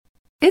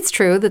It's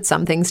true that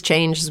some things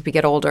change as we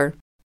get older.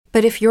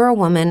 But if you're a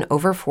woman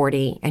over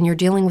 40 and you're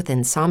dealing with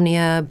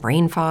insomnia,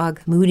 brain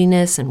fog,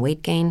 moodiness, and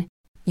weight gain,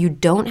 you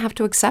don't have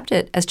to accept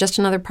it as just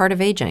another part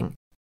of aging.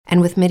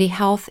 And with MIDI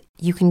Health,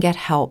 you can get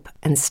help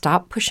and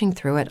stop pushing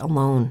through it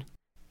alone.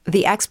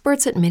 The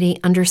experts at MIDI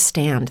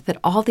understand that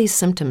all these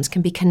symptoms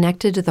can be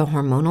connected to the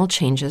hormonal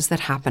changes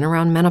that happen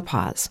around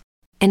menopause,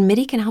 and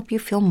MIDI can help you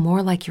feel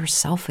more like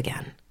yourself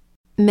again.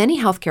 Many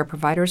healthcare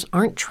providers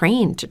aren't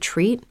trained to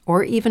treat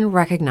or even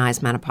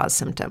recognize menopause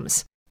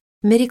symptoms.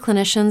 MIDI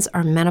clinicians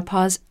are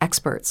menopause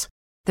experts.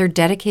 They're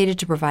dedicated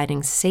to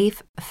providing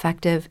safe,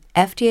 effective,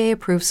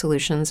 FDA-approved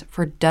solutions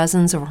for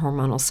dozens of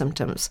hormonal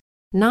symptoms,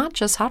 not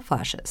just hot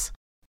flashes.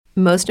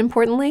 Most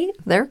importantly,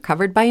 they're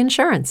covered by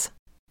insurance.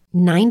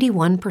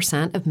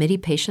 91% of MIDI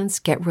patients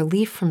get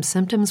relief from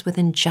symptoms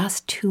within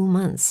just 2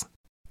 months.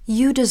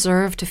 You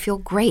deserve to feel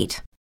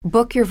great.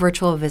 Book your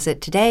virtual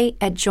visit today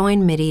at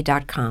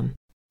joinmidi.com.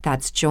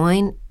 That's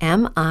joinmidi.com.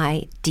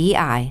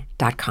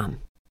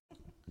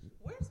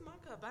 Where's my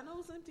cup? I know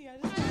it's empty.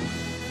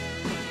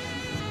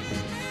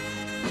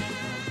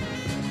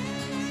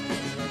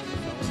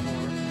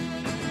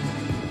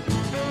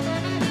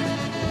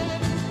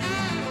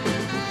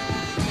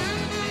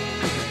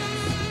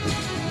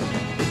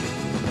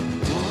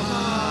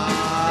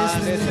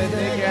 This is the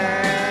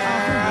nigger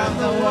of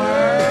the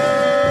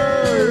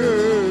world.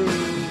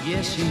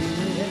 Yes, she is.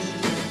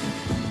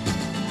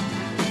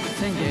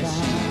 Think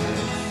about it.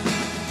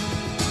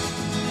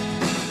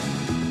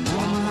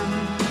 Woman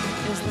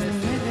is the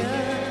nigger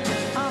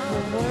of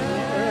the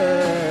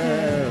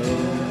world.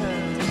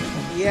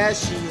 Yes,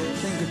 she is.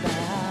 Think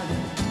about it.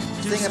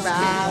 Think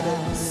about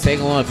it. Sing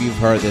along if you've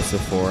heard this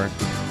before.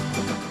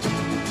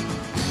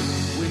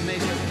 We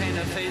make her paint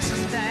her face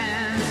and dance.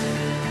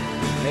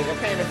 Make her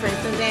paint her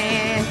face and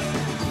dance.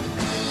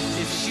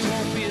 If she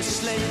won't be a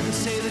slave and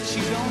say that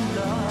she don't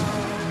love.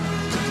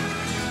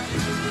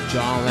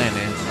 John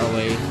Lennon,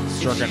 early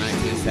circa Say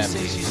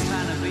 1970s. she's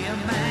trying to be a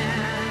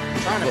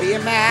man. Trying to be a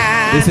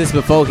man. This is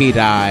before he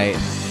died.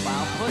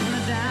 While putting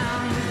her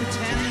down, we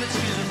pretend that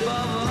she's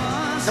above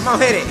us. Come on,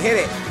 hit it, hit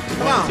it.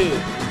 Come on. Two.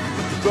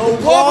 The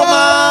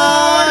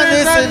woman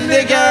is a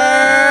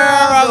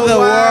nigger of the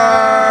world.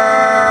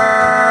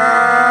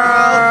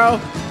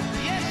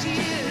 Yes, she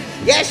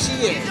is. Yes, she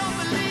is. Don't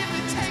believe me?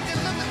 Take a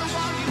look at the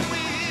one you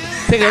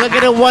with. Take a look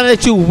at the one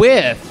that you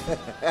with.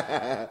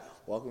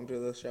 Welcome to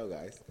the show,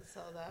 guys.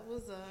 So that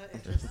was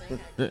interesting.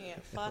 I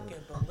can't fucking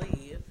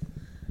believe.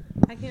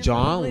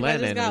 John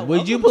Lennon.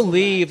 Would you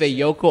believe that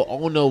Yoko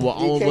Ono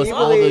was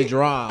on the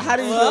drum? How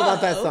do you feel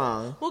about that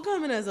song? Well,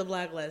 coming as a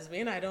black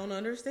lesbian, I don't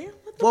understand.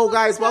 What the Well, fuck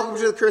guys, is welcome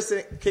happening? to the Chris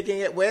Kicking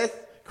It With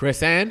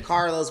Chris and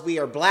Carlos. We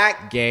are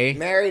black, gay,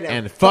 married,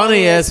 and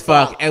funny as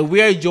fuck. And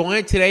we are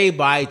joined today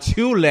by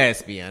two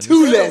lesbians.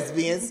 Two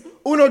lesbians.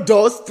 Uno,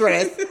 dos,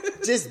 tres.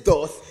 Just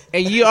dos.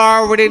 And you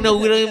already know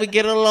we don't even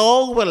get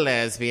along with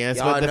lesbians.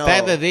 Y'all but the know.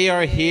 fact that they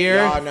are here,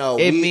 Y'all know.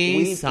 it We-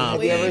 means we-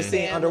 something. have you ever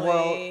seen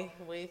Underworld?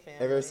 We family.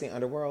 Have you ever seen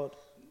Underworld?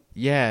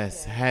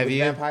 Yes. Have With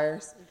you?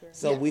 vampires?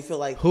 So we feel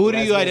like Who do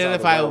you lesbians are the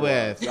identify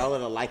werewolves. with? Y'all are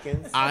the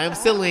Lycans. I'm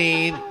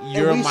Celine. And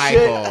You're we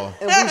Michael.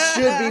 Should, and we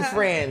should be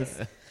friends.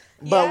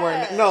 But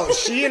we're no.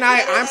 She and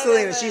I'm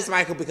Celine and she's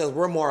Michael because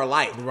we're more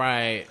alike.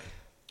 Right.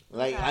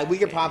 Like we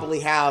could probably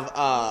have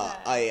a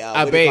what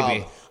do you baby. call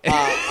it?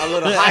 A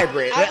little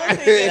hybrid.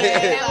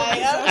 Okay.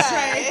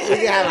 We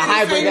can have a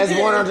hybrid that's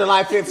born on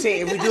July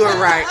 15th if we do it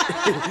right.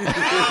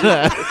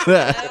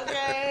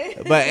 Okay.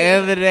 But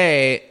end of the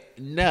day,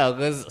 no,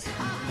 because.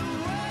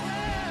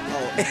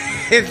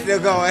 It's still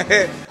going.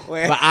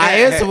 But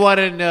I just want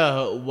to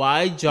know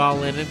why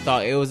John Lennon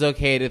thought it was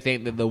okay to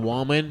think that the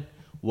woman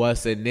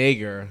was the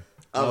nigger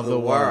of the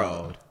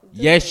world.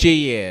 Yes,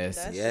 she is.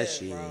 Yes,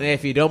 she is. And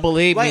if you don't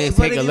believe me, But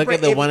take if a you look break-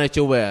 at the if- one that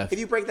you're with. If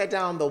you break that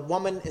down, the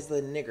woman is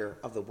the nigger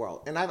of the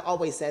world. And I've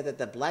always said that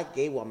the black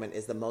gay woman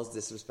is the most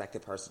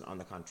disrespected person on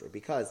the country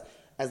because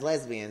as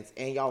lesbians,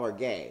 and y'all are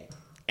gay.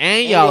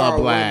 And y'all are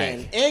black.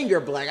 women, and you're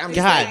black. I'm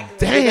just God like,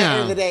 damn. At the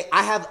end of the day,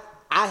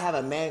 I have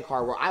a man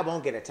card where I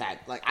won't get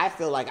attacked. Like I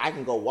feel like I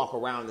can go walk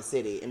around the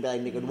city and be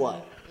like, nigga,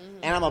 what?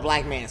 And I'm a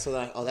black man, so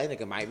they're like, oh, that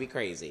nigga might be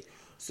crazy.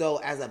 So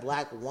as a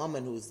black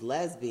woman who's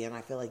lesbian,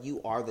 I feel like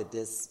you are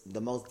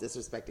the most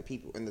disrespected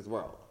people in this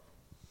world.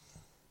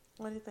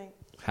 What do you think?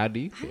 How do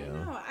you I don't feel?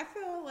 know.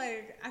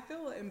 I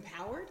feel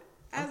empowered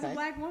as Okay. a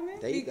black woman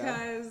There you go.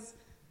 because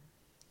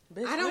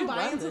Bitch, I we don't buy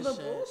run into this the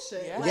shit.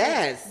 bullshit. Yeah. Like,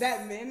 Yes.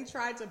 that men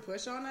try to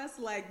push on us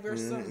like we're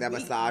some that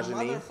weak misogyny.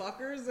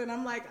 motherfuckers, and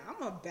I'm like,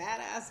 I'm a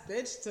badass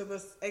bitch to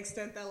the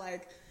extent that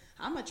like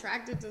I'm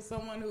attracted to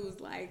someone who's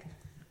like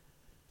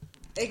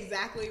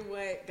exactly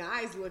what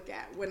guys look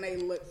at when they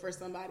look for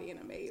somebody in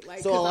a mate. Like,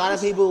 So a 'cause lot I'm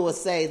of people will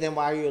say, then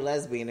why are you a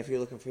lesbian if you're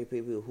looking for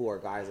people who are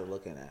guys are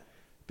looking at?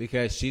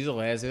 Because she's a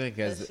lesbian.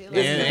 Because This is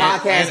This is the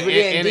podcast. We're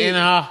getting deep. in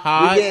her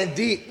heart, We're getting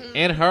deep.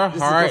 in her This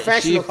is heart, she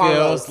professional feels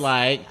Carlos.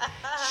 like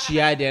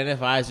she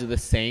identifies with the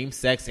same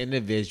sex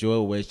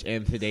individual, which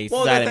in today's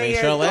Well, the society thing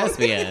makes her a is-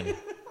 lesbian.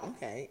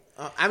 Okay.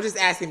 I'm just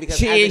asking because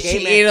She as a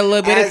gay man, ate a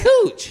little bit of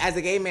cooch. As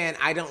a gay man,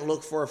 I don't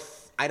look for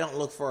I don't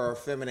look for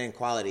feminine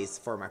qualities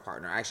for my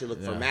partner. I actually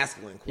look for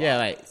masculine qualities. Yeah,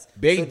 like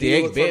big do you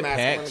dick, look for big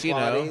masculine pecs, you know.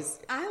 qualities?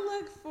 I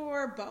look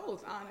for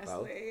both,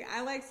 honestly.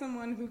 I like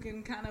someone who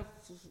can kind of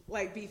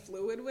like be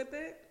fluid with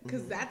it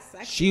because that's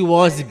sexy. She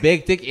wants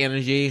big dick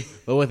energy,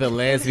 but with a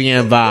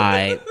lesbian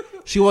vibe.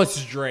 She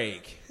wants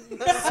Drake.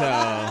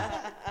 So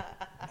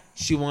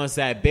she wants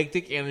that big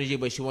dick energy,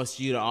 but she wants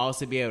you to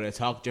also be able to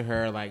talk to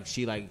her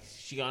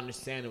she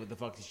understand what the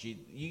fuck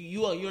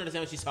you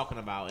understand what she's talking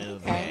about in the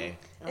day.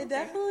 It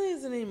definitely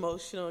is an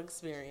emotional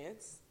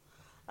experience.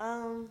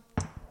 I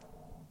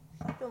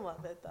fucking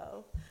love it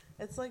though.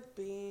 It's like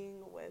being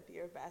with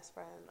your best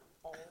friend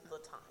all the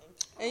time.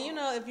 And you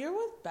know, if you're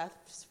with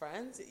best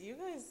friends, you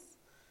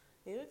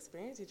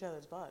experience each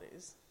other's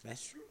bodies.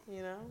 That's true.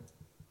 You know?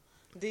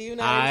 Do you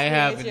not I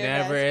have experience your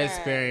never best friend?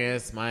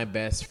 experienced my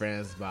best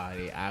friend's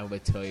body. I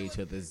would tell you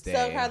to this day.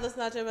 So Carlos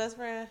not your best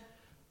friend?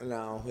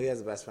 No, he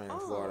has a best friend in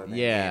Florida. named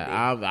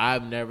Yeah, Andy.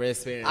 I've never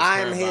experienced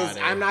her body.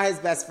 I'm not his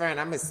best friend.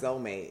 I'm his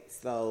soulmate.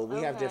 So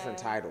we have different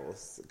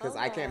titles because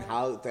I can't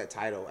hold that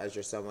title as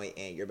your soulmate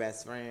and your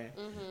best friend,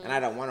 and I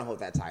don't want to hold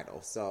that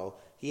title. So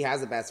he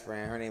has a best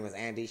friend. Her name is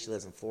Andy. She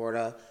lives in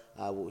Florida.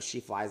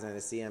 She flies in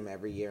to see him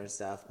every year and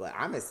stuff. But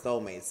I'm his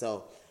soulmate.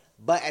 So,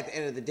 but at the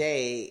end of the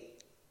day,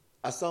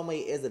 a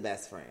soulmate is a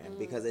best friend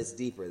because it's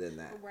deeper than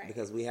that. Right.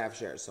 Because we have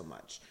shared so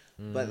much.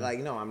 But like,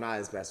 no, I'm not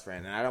his best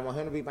friend, and I don't want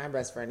him to be my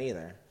best friend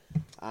either.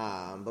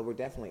 But we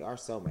definitely are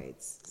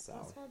soulmates. So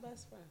That's my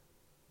best friend.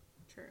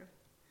 True.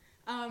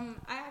 I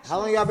actually, how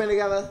long y'all been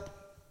together?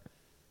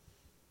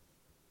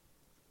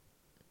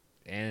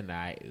 And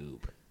I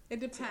oop.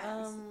 It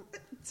depends.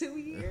 2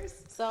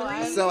 years. So 3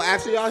 I- years? So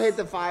after y'all hit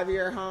the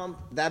 5-year hump,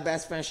 that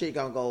best friend shit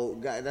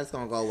that's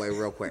gonna go away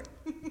real quick.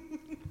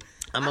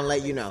 I'm gonna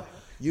let you know.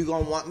 You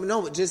gonna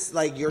want just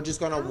like you're just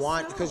gonna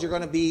want because you're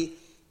gonna be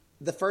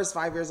the first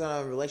 5 years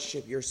of a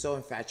relationship. You're so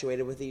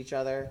infatuated with each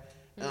other.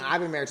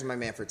 I've been married to my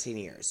man for 10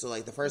 years, so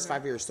like the first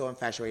 5 years, so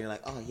infatuated,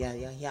 like oh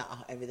yeah,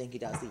 oh, everything he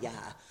does, yeah.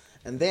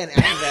 And then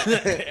after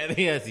that,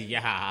 Yes,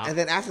 yeah. and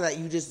then after that,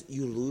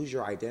 you lose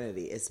your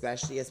identity,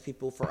 especially as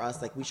people. For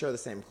us, like we share the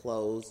same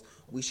clothes,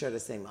 we share the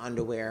same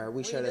underwear,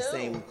 we share the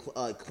same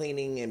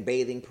cleaning and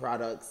bathing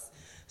products.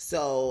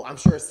 So I'm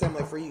sure it's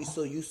similar for you.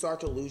 So you start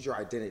to lose your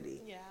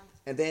identity,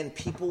 and then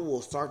people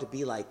will start to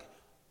be like,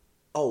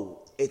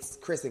 "Oh, it's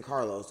Chris and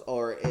Carlos,"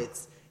 or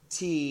it's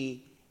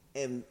T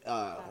and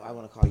I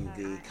want to call you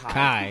V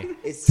Kai.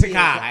 It's T.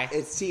 Kai.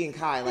 It's T and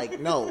Kai. Like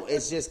no,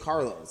 it's just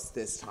Carlos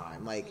this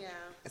time. Like.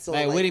 So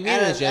Like, what do you mean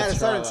it's just at a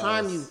certain Carlos?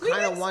 time, you We've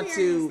kind of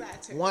experienced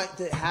that, too. want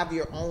to have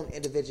your own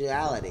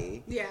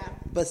individuality, Yeah.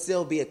 but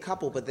still be a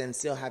couple, but then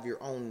still have your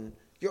own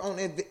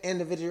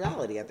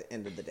individuality at the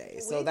end of the day.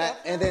 So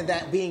and then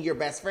that being your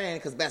best friend,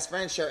 because best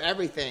friends share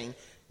everything.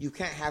 You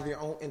can't have your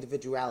own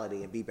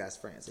individuality and be best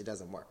friends. It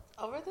doesn't work.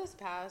 Over this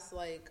past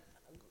like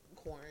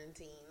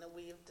quarantine,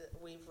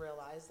 we've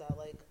realized that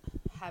like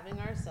having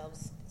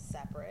ourselves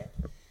separate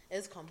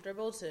is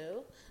comfortable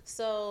too.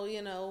 So,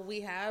 you know,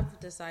 we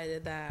have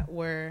decided that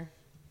we're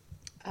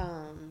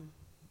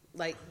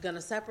like gonna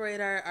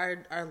separate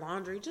our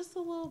laundry just a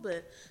little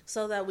bit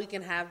so that we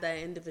can have that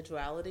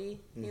individuality.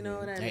 You know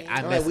what I mean?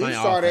 I Like, miss my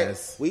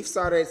office. we've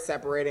started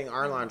separating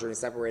our laundry and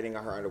separating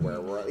her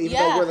underwear. Even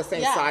Yeah, though we're the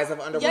same yeah. size of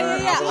underwear,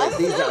 Yeah. I'm like, Us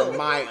these too. are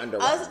my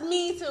underwear.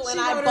 Me too. And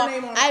wrote her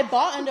name on it. I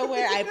bought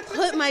underwear. I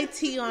put my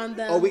tea on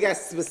them. Oh, we got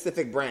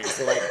specific brands.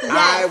 So like,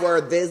 I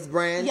wear this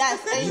brand. Yes,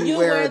 and you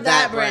wear wear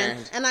that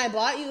brand. And I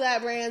bought you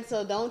that brand,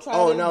 so don't try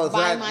Oh to no, so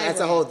buy my that's brand.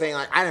 the whole thing.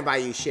 Like I didn't buy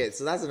you shit.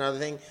 So that's another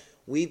thing.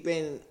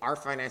 Our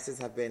finances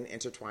have been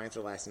intertwined for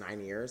the last 9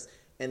 years.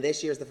 And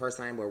this year is the first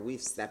time where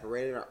we've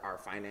separated our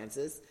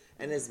finances.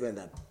 And it's been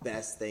the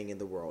best thing in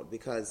the world.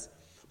 Because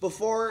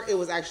before it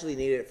was actually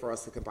needed for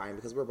us to combine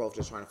because we're both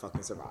just trying to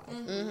fucking survive.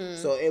 Mm-hmm.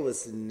 So it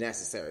was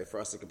necessary for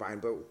us to combine.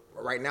 But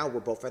right now we're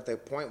both at the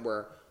point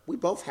where we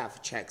both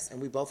have checks and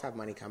we both have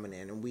money coming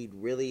in. And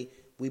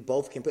we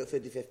both can put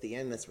 50-50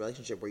 in this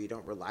relationship where you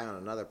don't rely on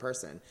another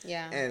person.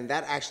 Yeah. And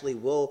that actually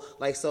will,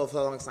 like, so for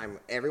a long time,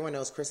 everyone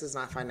knows Chris is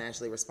not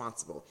financially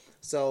responsible.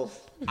 So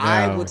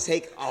I would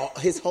take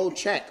his whole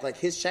check, like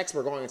his checks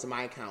were going into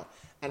my account.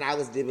 And I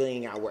was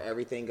divvying out where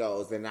everything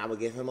goes. And I would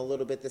give him a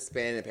little bit to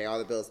spend and pay all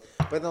the bills.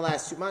 But in the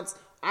last 2 months,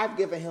 I've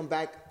given him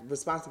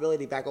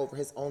responsibility back over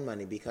his own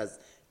money because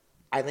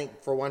I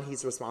think, for one,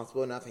 he's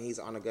responsible enough and he's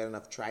on a good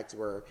enough track to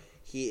where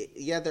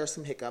there's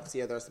some hiccups,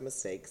 there's some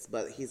mistakes,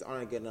 but he's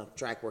on a good enough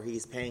track where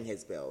he's paying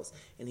his bills.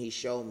 And he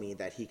showed me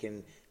that he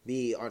can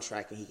be on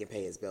track and he can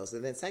pay his bills.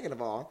 And then second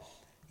of all,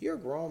 you're a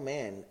grown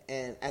man.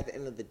 And at the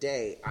end of the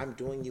day, I'm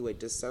doing you a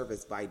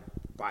disservice by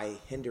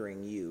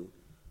hindering you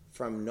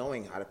from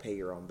knowing how to pay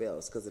your own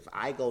bills. Because if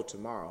I go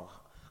tomorrow,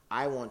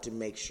 I want to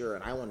make sure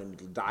and I want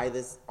to die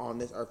on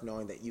this earth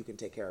knowing that you can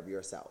take care of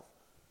yourself.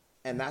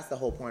 And that's the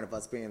whole point of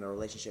us being in a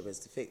relationship is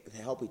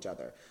to help each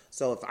other.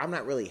 So if I'm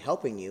not really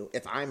helping you,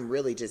 if I'm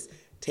really just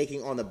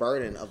taking on the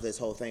burden of this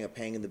whole thing of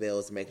paying the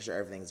bills and making sure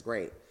everything's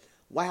great,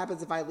 what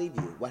happens if I leave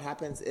you? What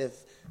happens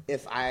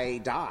if I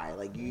die?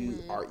 Like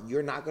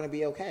you're not going to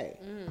be okay.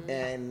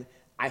 And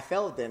I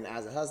failed then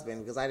as a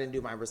husband because I didn't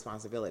do my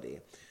responsibility.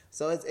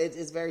 So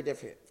it's very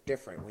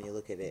different when you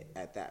look at it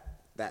at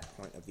that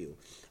point of view.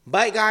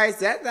 But guys,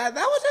 that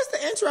was just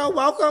the intro.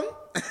 Welcome.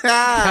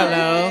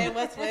 Hello. Hey,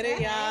 what's with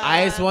it, y'all?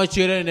 I just want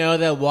you to know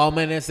that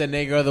woman is the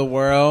nigger of the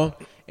world.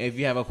 If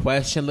you have a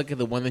question, look at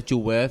the one that you're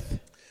with.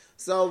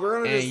 So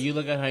we're gonna you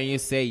look at her and you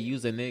say,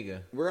 use a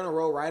nigga. We're gonna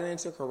roll right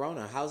into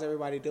Corona. How's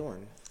everybody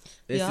doing?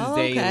 This Y'all is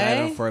day okay?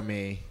 11 for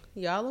me.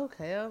 Y'all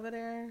okay over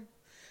there?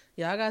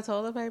 Y'all got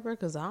toilet paper?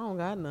 Because I don't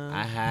got none.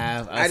 I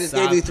have. I just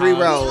gave you 3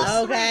 rows.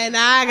 Okay,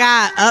 now I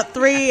got up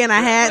 3 and I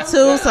had 2,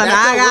 so now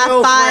I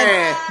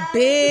got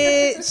 5.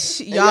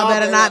 Bitch, y'all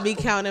better not be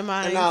counting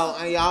mine. No,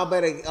 and y'all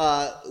better.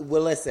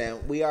 Well, listen.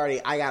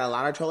 I got a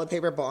lot of toilet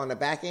paper, but on the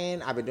back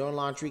end, I've been doing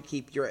laundry.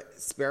 Keep your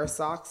spare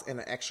socks in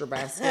an extra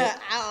basket.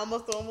 I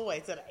almost threw them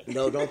away today.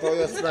 No, don't throw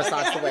your spare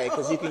socks away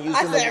because you can use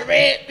I them. said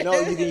red. No,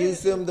 you can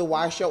use them to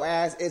wash your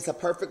ass. It's a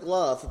perfect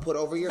glove to put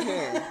over your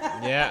hand.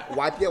 Yeah.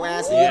 Wipe your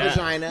ass with your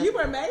vagina. You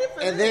were made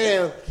for And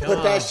this. then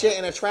put that shit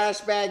in a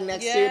trash bag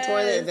next to your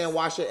toilet and then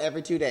wash it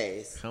every 2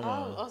 days. Come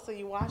on. Oh, so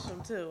you wash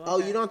them too. Okay. Oh,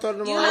 you don't throw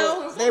them You away?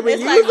 know, They're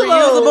it's like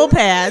reusable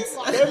pads.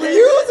 They're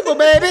reusable,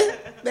 baby.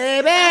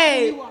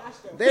 Baby.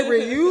 They're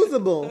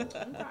reusable.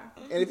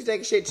 And if you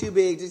take a shit too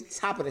big, just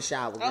hop in the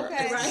shower. Girl.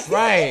 Okay.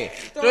 Right.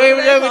 Don't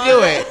even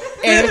do it.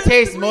 And if it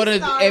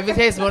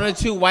takes more than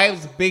 2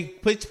 wipes,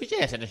 put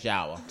your ass in the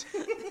shower.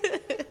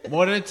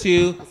 More than 2,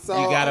 you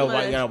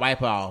gotta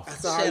wipe off.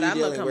 So how are you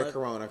dealing with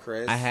Corona,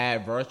 Chris? I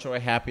had virtual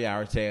happy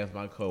hour today with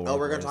my coworkers. Oh,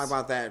 we're gonna talk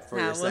about that for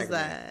your How was segment.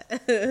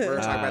 that? We're gonna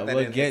talk about that.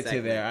 We'll in get this to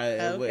segment.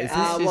 there.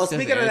 Okay. Well,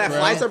 speaking of that,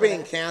 flights are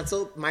being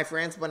canceled. My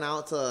friends went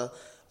out to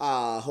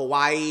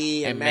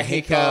Hawaii and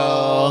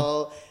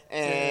Mexico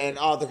and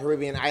all the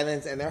Caribbean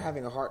islands, and they're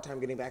having a hard time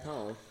getting back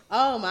home.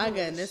 Oh my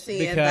goodness! See,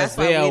 because that's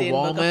why they we are didn't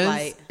book a women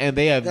flight. and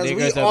they are Because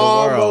niggers of the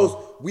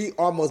world. we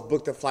almost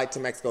booked a flight to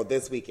Mexico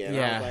this weekend.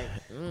 Yeah. I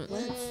was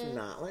like, let's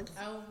not.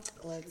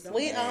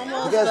 We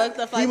almost Because booked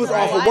the flight. he was to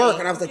off of Hawaii. work,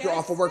 and I was like, "You're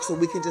off of work, so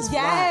we can just fly."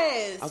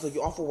 Yes. I was like,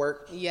 "You're off of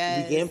work.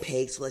 Yes. We getting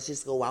paid, so let's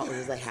just go out and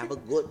just like have a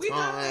good We done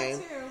that time."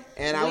 too.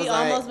 And I We was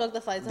almost like, booked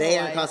the flight to "They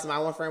in Hawaii. custom." My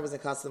one friend was in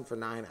custom for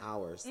 9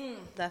 hours.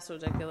 That's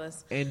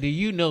ridiculous. And do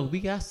you know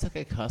we got stuck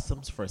at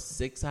customs for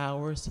 6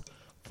 hours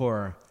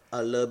for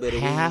A little bit of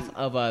half weed.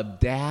 of a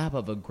dab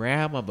of a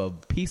gram of a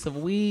piece of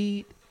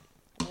weed?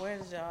 Where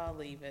did y'all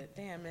leave it?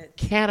 Damn it!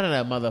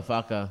 Canada,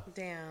 motherfucker.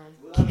 Damn,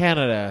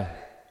 Canada.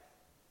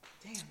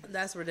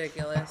 that's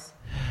ridiculous.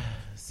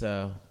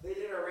 So, They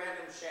did a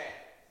random check.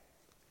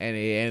 and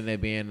it ended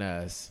up being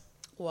us.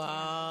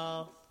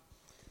 Wow.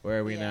 Where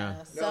are we now?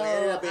 So No, it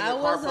ended up being I a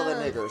car was full of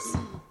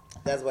niggers.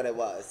 That's what it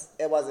was.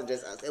 It wasn't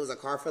just us. It was a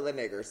car full of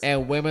niggers.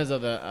 And women's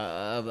of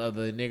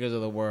the niggers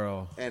of the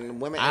world. And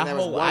women, I and there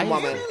was hope- one I-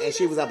 woman, and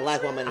she was a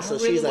black woman, I so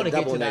really she's a want to get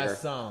double to nigger.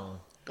 that song.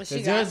 She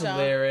 'Cause got there's y'all.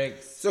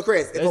 lyrics. So,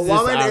 Chris, if This a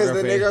woman is the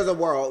discography. nigger of the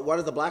world, what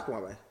is a black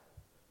woman?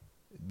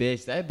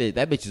 Bitch, that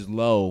bitch is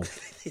low.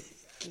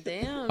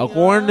 Damn.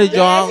 According to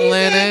John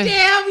Lennon.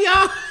 Damn,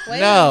 y'all.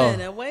 Wait a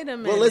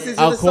minute. Well, listen to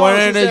the According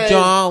song. She to says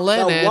John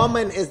Lennon. the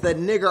woman is the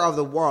nigger of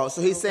the world.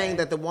 So he's saying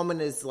that the woman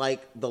is like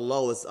the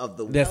lowest of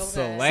the The world.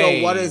 slave.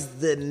 So what is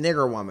the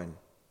nigger woman?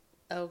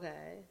 Okay.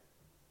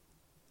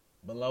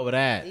 below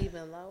that?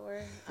 Even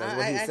lower. That's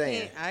what he's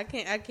saying. I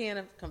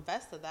can't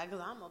confess to that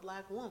because I'm a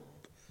black woman.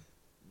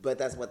 But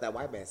that's what that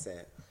white man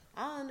said.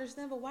 I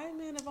understand, but white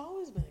men have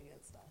always been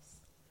against us.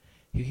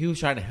 He was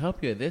trying to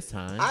help you at this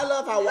time. I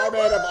love how white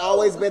men have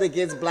always been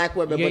against black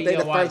women, Yeah, but they yeah,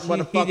 the why? first one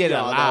to He fuck did a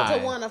y'all. lot. though.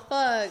 To want to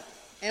fuck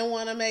and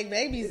want to make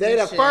babies. They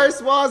and the shit.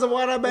 first ones to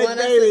want to make Want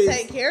us babies. to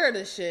take care of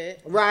the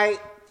shit. Right,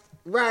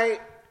 right.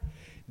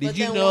 Did but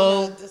you then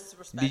know? wanna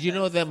disrespect Did you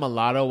know us. that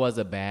mulatto was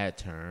a bad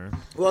term?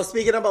 Well,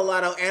 speaking of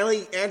mulatto,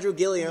 Andrew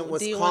Gilliam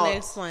was Do you want called to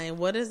explain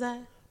what is that?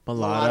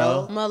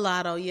 Mulatto.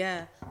 Mulatto,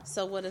 yeah.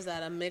 So what is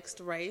that? A mixed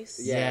race?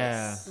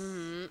 Yes. A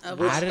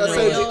I didn't know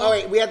Creole? that. Oh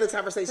wait, we had this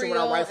conversation with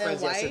our Creole white and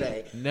friends white?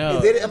 yesterday. No.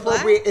 Is it And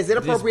appropriate? black? Is it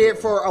appropriate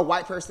for a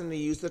white person to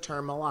use the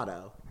term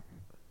mulatto?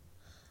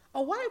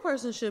 A white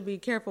person should be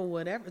careful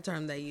whatever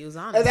term they use,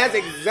 And honestly. that's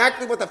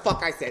exactly what the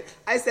fuck I said.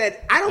 I said,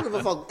 I don't give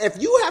a fuck.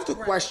 If you have to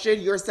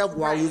question yourself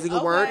while using a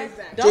Okay, word,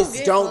 exactly.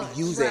 just Don't don't get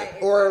use fucked. it.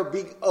 Right, Or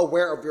be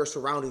aware of your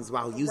surroundings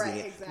while using Right,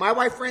 it. exactly. My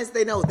white friends,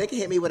 they know they can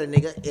hit me with a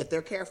nigga if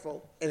they're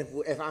careful and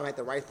if I'm at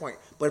the right point.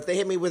 But if they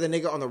hit me with a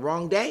nigga on the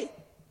wrong day,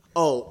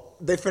 oh,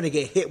 they're finna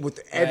get hit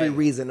with every Right.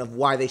 reason of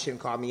why they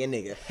shouldn't call me a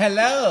nigga.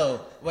 Hello.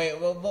 Wait.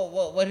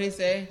 What did he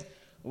say?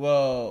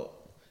 Well,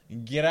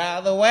 get out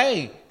of the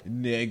way,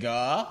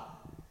 nigga.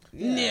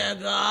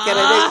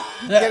 Nigga.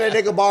 Can a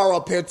nigga borrow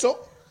a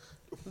pencil?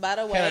 By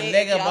the Can a way,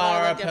 nigga if y'all borrow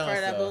are a looking for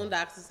that pencil?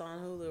 Boondocks, it's on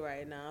Hulu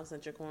right now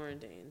since you're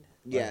quarantined.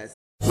 Yes.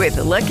 With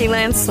the Lucky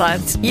Land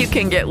Slots, you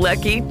can get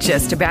lucky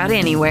just about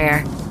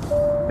anywhere.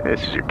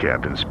 This is your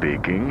captain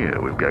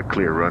speaking. We've got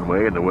clear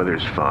runway and the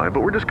weather's fine, but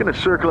we're just going to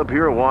circle up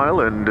here a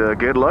while and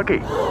get lucky.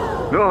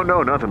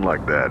 No, nothing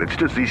like that. It's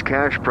just these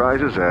cash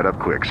prizes add up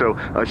quick. So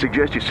I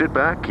suggest you sit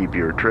back, keep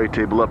your tray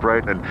table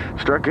upright, and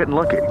start getting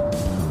lucky.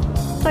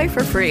 Play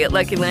for free at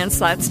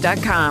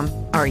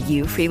LuckyLandSlots.com. Are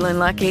you feeling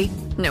lucky?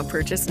 No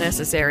purchase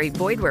necessary.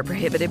 Void where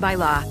prohibited by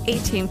law.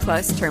 18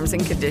 plus terms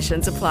and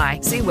conditions apply.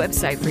 See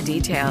website for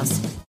details.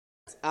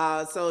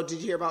 So did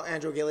you hear about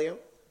Andrew Gillio?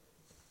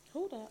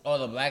 Who that? Oh,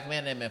 the black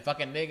man that been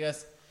fucking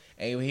niggas.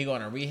 And he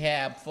going to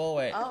rehab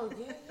for it. Oh,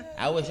 yeah.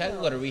 I wish I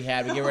could go to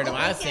rehab to get rid of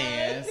my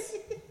sins.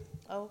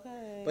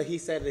 Okay. But he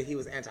said that he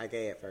was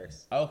anti-gay at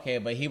first. Okay,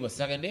 but he was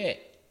sucking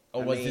dick.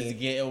 Or was his dick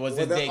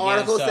the getting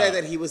article sucked? said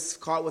that he was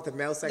caught with a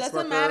male sex Doesn't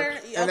worker, matter.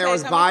 and Okay, there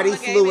was coming body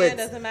from a gay fluids. man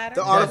doesn't matter.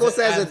 The article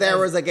Doesn't- says that there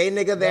was a gay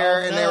nigga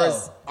there, and there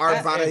was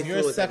our body If you're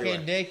fluids sucking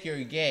everywhere. dick,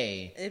 you're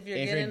gay. If your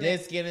getting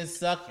dick's getting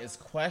sucked, it's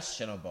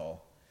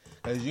questionable.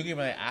 Because you can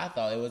be like, I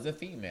thought it was a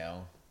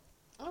female.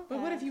 Okay. But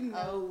what if you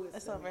know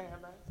It's over here,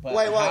 man. But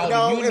Wait, well, how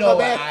no, do if you know a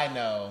what man- I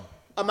know?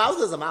 A mouth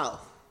is a mouth.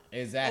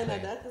 Exactly.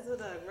 And a duck is a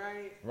duck,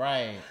 right?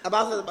 Right.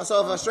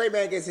 So if a straight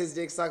man gets his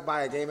dick sucked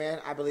by a gay man,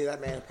 I believe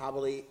that man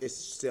probably is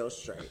still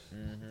straight.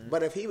 Mm-hmm.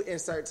 But if he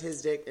inserts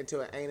his dick into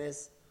an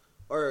anus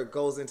or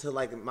goes into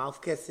like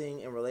mouth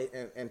kissing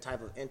and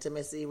type of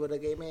intimacy with a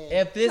gay man,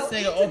 If this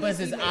nigga opens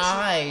his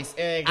eyes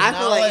and I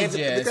feel like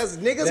acknowledges because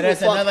niggas that will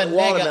it's fuck another nigga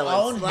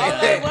watermelons. on Like,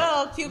 him.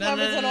 Well,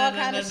 cucumbers and all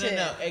kind of shit.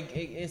 No.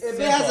 It's if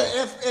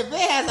simple.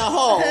 it has a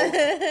hole,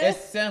 It's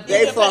simple.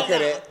 they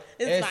fucking it.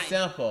 It's fine.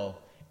 simple.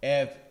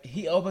 If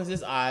he opens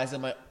his eyes,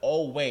 I'm like,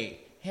 oh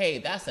wait, hey,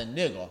 that's a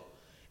nigga,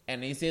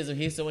 and he says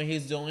what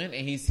he's doing,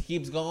 and he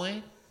keeps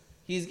going,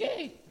 he's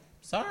gay.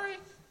 Sorry,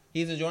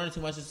 he's enjoying it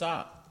too much to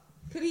stop.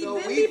 Could he So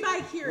then be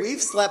bi-curious?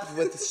 we've slept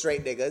with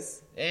straight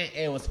niggas. And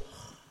it was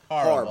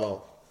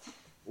horrible.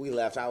 We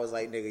left. I was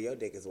like, nigga, your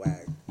dick is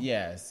whack.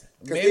 Yes.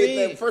 'Cause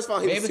first of all,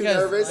 he was too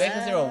nervous. Maybe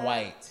because they were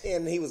white.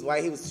 And he was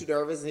white. He was too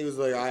nervous, and he was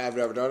like, I have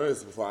never done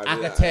this before. I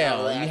could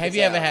tell. Have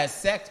you ever had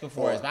sex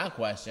before? Is my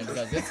question,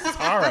 because this is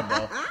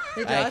horrible.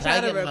 Did Like, y'all can try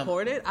I to get my-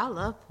 record it? I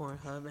love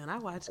Pornhub, man. I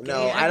watch gay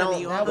No, I don't.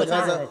 Ebony all the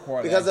That was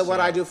time. Because of what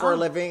shit. I do for a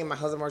living, and my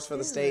husband works for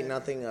the state.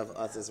 Nothing of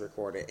us is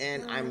recorded,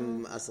 and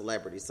I'm a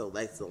celebrity, so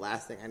that's the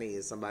last thing I need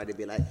is somebody to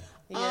be like,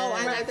 "Oh,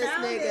 I like this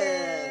found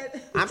nigga."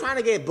 it. I'm trying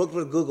to get booked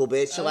with Google,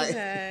 bitch.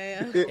 Okay.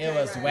 It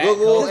was whack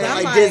Google cocaine. and I'm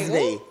like like,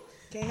 Disney.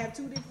 Can't have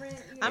two different.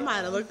 I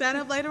might have looked that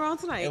up later on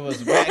tonight. It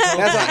was whack That's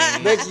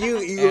cocaine. right, bitch. You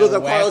And look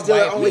up whack Carlos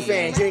Diller white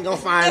OnlyFans, you ain't gonna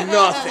find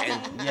nothing.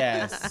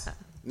 Yes.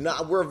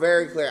 No, we're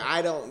very clear.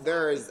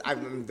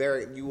 I'm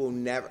very. You will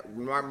never.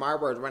 My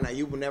words right now.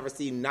 You will never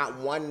see not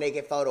one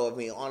naked photo of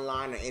me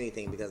online or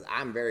anything because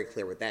I'm very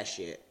clear with that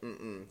shit.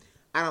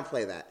 I don't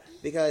play that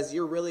because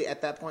you're really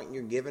at that point.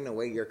 You're giving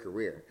away your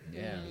career.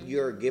 Yeah.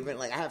 You're giving.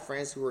 Like I have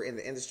friends who are in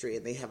the industry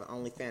and they have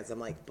OnlyFans. I'm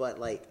like, but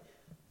like,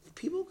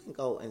 people can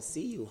go and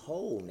see you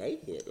whole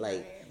naked.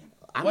 Like,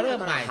 I'm What not if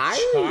gonna my hire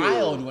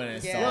child you. when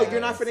it's No,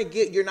 you're not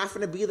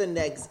gonna be the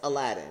next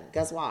Aladdin.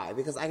 Guess why?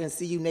 Because I can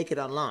see you naked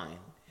online.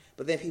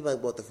 But then people are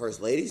like, well, the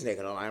first lady's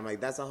naked online. I'm like,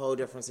 that's a whole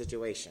different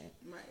situation.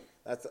 Right.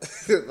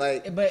 That's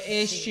like, But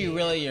is she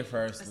really your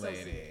first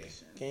lady?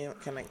 can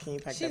you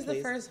pack She's that, the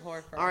please? first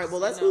whore first. All right, well,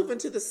 let's you know? move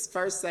into this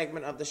first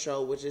segment of the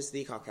show, which is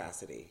the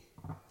caucasity.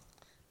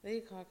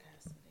 The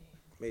caucasity.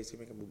 Maybe you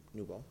make a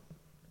new bowl.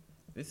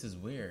 This is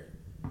weird.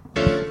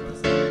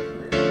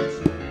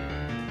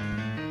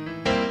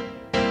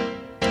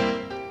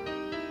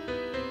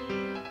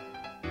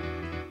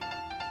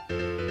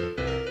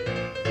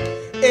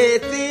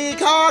 It's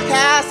the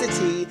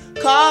caucasity.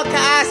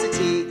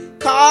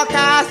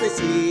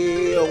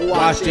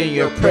 Watching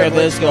your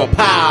privilege go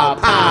pow,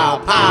 pow,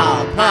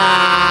 pow,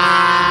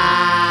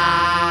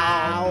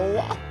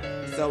 pow.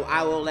 So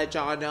I will let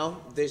y'all know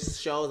this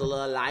show is a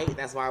little light.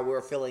 That's why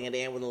we're filling it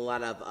in with a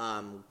lot of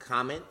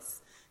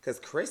comments because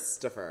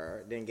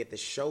Christopher didn't get the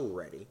show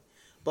ready.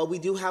 But we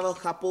do have a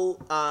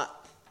couple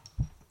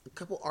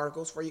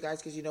articles for you guys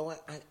because you know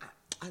what?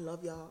 I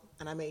love y'all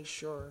and I made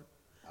sure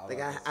I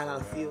got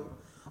a few.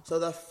 So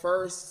the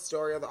first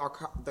story of the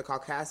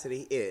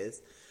caucasity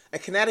is a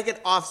Connecticut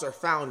officer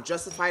found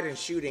justified in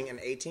shooting an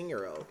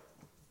 18-year-old.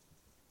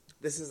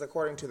 This is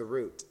according to The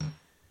Root.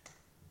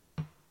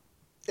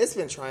 It's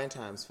been trying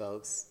times,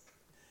 folks.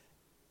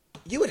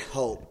 You would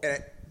hope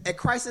a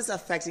crisis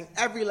affecting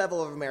every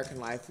level of American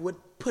life would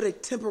put a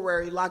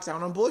temporary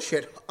lockdown on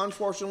bullshit.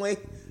 Unfortunately,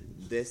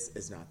 this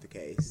is not the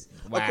case.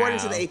 Wow. According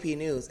to the AP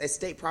News, a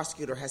state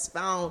prosecutor has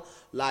found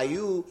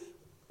Layu...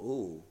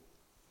 Ooh.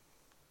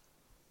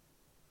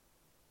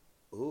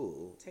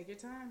 Take your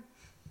time.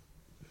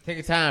 Take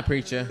your time,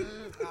 preacher.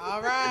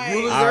 All right.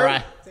 Ulizer? All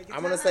right.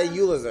 I'm going to say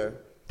Ulizer.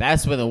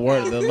 That's when the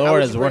Lord How is would you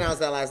working. pronounce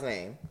that last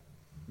name?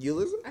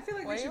 Ulizer? I feel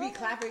like we should be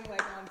clapping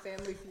like on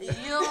Family Feud.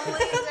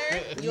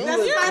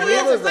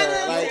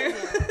 Ulizer.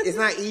 Like, it's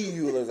not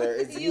Ulizer,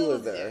 it's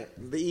Ulizer.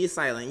 The E is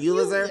silent.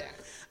 Ulizer.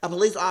 A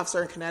police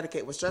officer in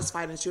Connecticut was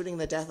justified in shooting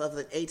the death of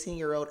the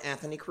 18-year-old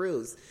Anthony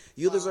Cruz.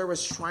 Ulizer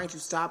was trying to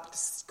stop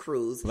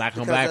Cruz Black on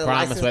because black the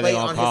crime is license what they plate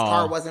gonna on call. his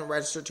car wasn't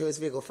registered to his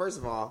vehicle. First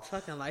of all,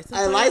 Fucking license.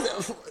 a plate?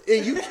 license.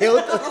 You killed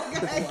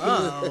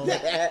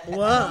the.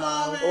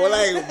 Whoa. Or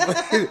like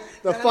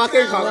the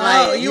fucking car.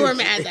 Whoa, Like, you were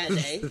mad that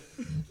day.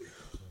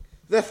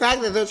 The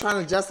fact that they're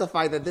trying to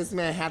justify that this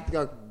man had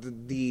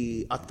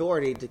the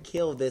authority to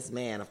kill this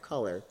man of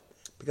color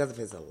Because of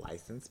his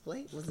license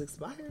plate was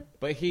expired.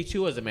 But he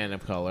too was a man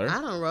of color. I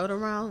done rode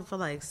around for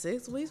like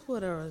 6 weeks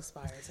with her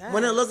expired tag.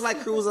 When it looked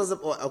like Cruz was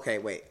okay,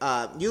 wait.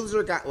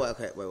 User got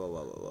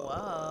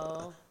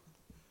whoa.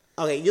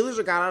 Okay,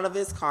 Ulizer got out of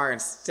his car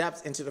and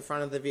stepped into the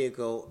front of the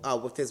vehicle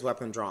with his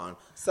weapon drawn.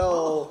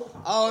 So,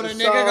 the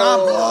nigga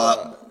got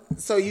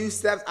blocked. So you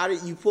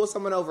you pull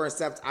someone over and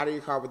stepped out of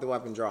your car with the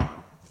weapon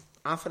drawn.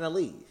 I'm finna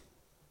leave.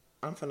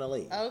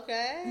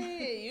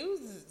 Okay, you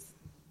was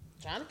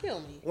trying to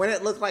kill me. When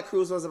it looked like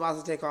Cruz was about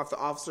to take off, the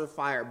officer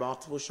fired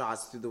multiple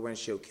shots through the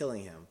windshield,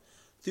 killing him.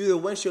 Through the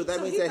windshield,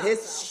 that means that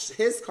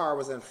his car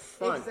was in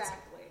front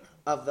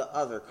of the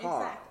other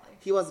car. Exactly.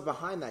 He wasn't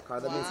behind that car.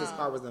 That means his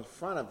car was in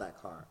front of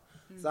that car.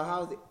 Mm-hmm. So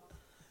how is he?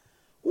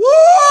 Woo!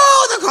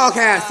 The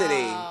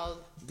caucasity!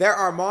 There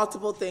are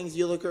multiple things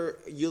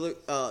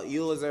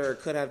Ulizer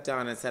could have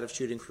done instead of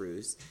shooting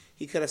Cruz.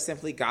 He could have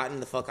simply gotten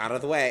the fuck out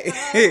of the way.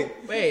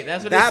 Wait,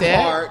 that's what that it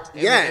said? Part,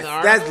 yes,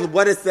 that's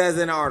what it says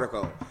in the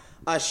article.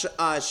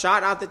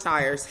 Shot out the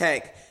tires.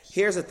 Heck,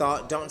 here's a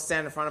thought. Don't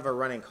stand in front of a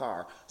running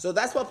car. So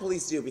that's what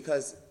police do,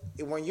 because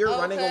when you're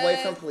running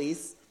away from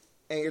police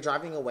and you're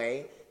driving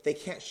away, they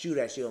can't shoot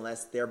at you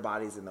unless their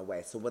body's in the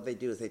way. So what they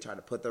do is they try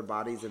to put their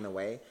bodies in the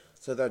way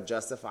so they're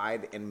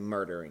justified in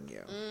murdering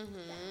you.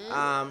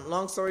 Mm-hmm.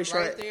 Long story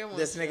short,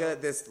 this nigga,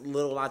 this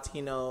little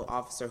Latino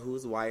officer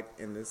who's white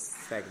in this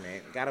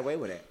segment, got away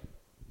with it.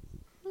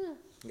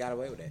 Got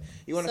away with it.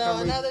 You want to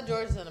come another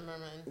George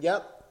Zimmerman.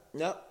 Yep.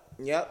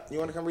 You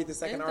want to come read the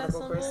second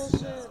article, Chris?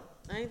 Bullshit?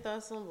 Ain't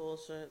that some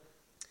bullshit?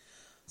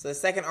 So the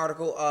second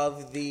article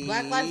of the...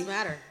 Black Lives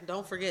Matter.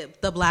 Don't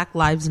forget the Black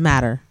Lives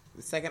Matter.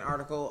 The second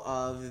article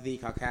of the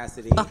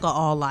caucasity. Fuck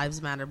all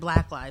lives matter.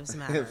 Black lives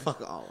matter.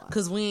 Fuck all lives.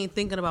 Because we ain't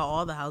thinking about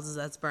all the houses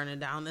that's burning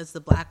down. It's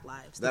the black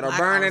lives. That are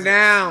burning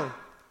down.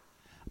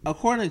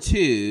 According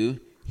to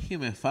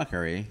Human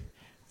Fuckery,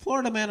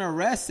 Florida man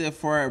arrested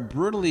for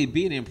brutally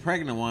beating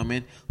pregnant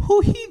woman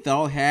who he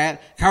thought had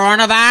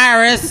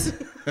coronavirus.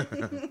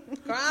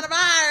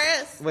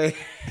 Coronavirus. Wait.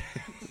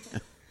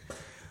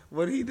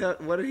 What did he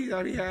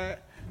thought he had?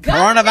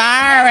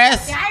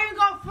 Coronavirus. I ain't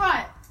gonna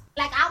front.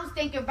 Like I was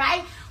thinking,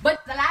 right?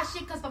 But the last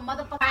shit cause the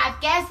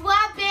motherfucker. Guess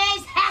what,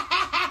 bitch?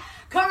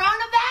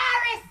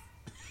 Coronavirus.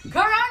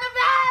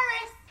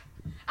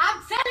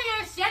 I'm telling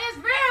you, shit is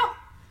real.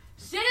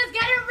 Shit is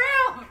getting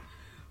real.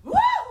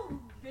 Woo!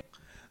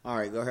 All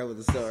right, go ahead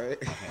with the story.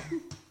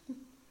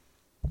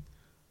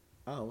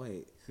 Oh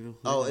wait.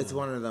 Oh, it's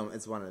one of them.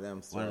 It's one of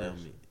them. One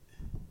of them.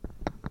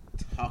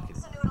 Talking.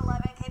 So new at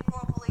 11, Cape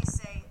Coral police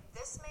say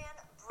this man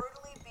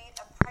brutally beat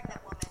a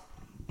pregnant woman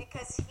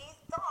because he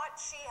thought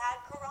she had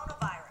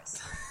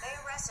coronavirus. They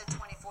arrested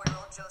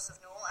 24-year-old Joseph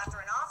Newell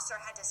after an officer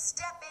had to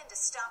step in to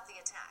stop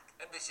the attack.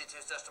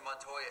 NBC2's Dustin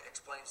Montoya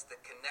explains the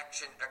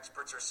connection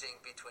experts are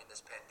seeing between this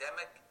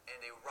pandemic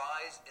and a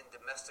rise in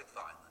domestic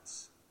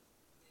violence.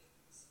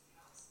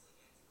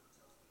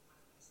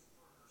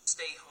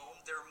 Stay home,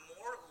 they're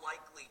more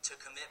likely to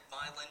commit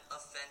violent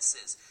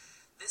offenses.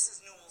 This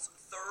is Newell's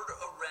third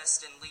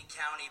arrest in Lee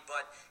County,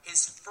 but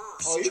his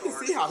first you can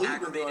see how charge he's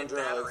been doing aggravated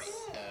battery.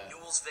 drugs.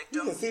 Newell's victim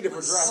You can see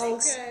different was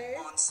drugs.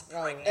 6 months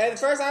pregnant. And at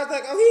first I was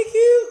like, oh, he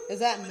cute.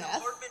 Is that In an meth?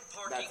 apartment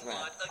parking That's meth.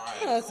 lot, a Alright.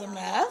 Cape That's a Coral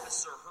meth.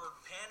 officer heard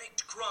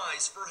panicked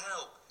cries for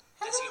help.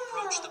 As he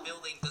approached the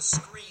building, the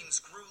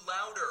screams grew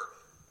louder.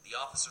 The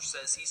officer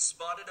says he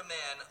spotted a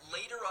man,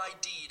 later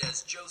ID'd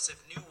as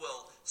Joseph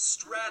Newell,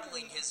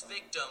 straddling his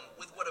victim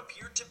with what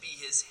appeared to be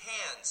his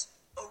hands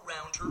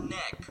around her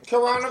neck.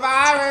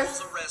 Coronavirus.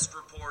 Newell's arrest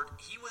report,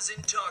 he was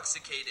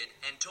intoxicated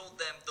and told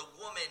them the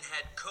woman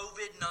had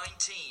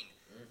COVID-19.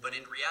 But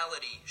in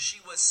reality,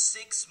 she was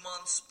 6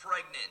 months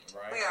pregnant.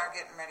 Right. We are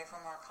getting ready for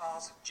more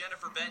calls.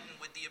 Jennifer Benton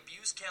with the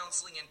Abuse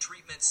Counseling and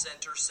Treatment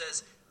Center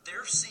says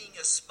they're seeing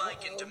a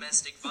spike in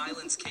domestic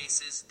violence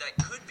cases that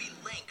could be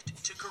linked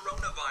to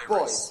coronavirus.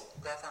 Boys.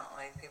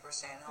 Definitely. People are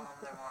staying home.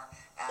 They're more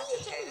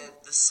agitated.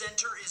 The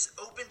center is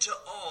open to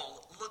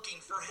all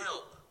looking for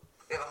help.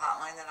 We have a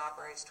hotline that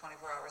operates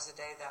 24 hours a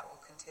day. That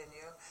will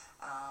continue.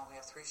 We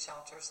have 3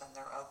 shelters, and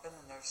they're open,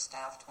 and they're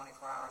staffed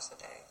 24 hours a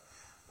day.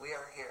 We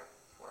are here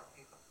for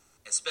people.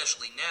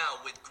 Especially now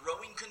with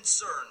growing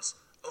concerns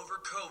over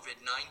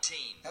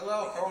COVID-19.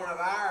 Hello,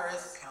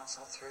 coronavirus.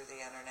 Counsel through the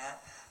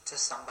internet to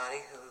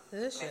somebody who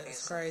This shit maybe is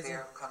is crazy. in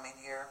fear of coming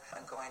here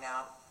and going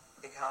out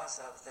because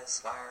of this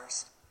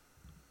virus.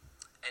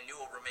 And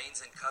Newell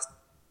remains in custody.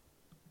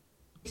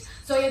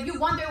 So if you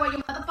wonder where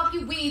your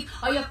motherfucking weave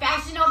or your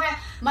fashion over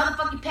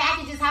motherfucking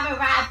packages have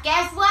arrived,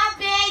 guess what,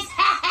 bitch?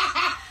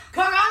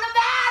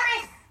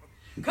 Coronavirus!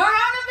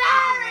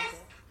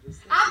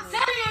 I'm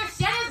telling you,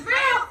 shit is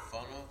real.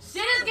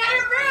 Shit is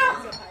getting real.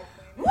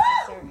 Woo!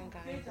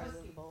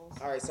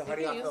 All right, so how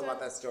do y'all feel about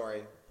that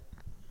story?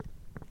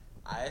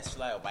 I just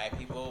feel like white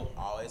people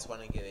always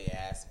want to get their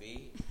ass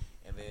beat,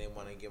 and then they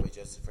want to give a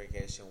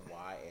justification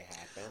why it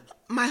happened.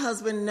 My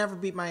husband never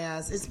beat my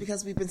ass. It's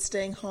because we've been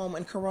staying home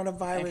and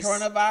coronavirus. And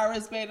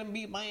coronavirus made him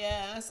beat my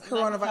ass.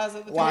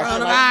 Coronavirus.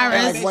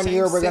 Coronavirus. Like 1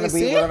 year we're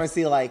gonna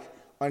see like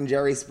on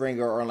Jerry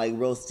Springer or like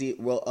Steve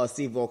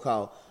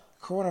Wilkos.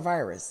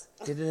 coronavirus.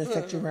 Did it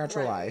affect your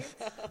marital life?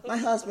 My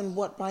husband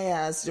whooped my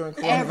ass during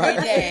coronavirus.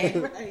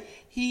 Every day.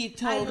 He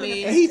told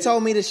me. And he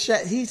told me to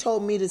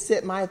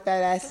sit my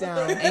fat ass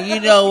down. And you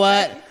know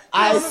what?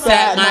 I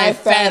sat my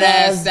fat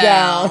ass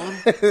down.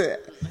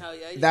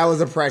 That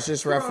was a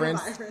Precious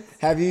reference.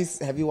 Have you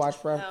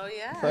watched Precious? Oh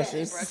yeah.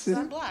 Precious. Precious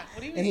on Block.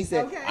 What do you mean? And he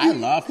said, I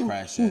love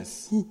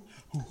Precious. Who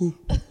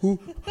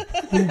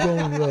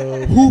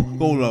gonna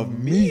love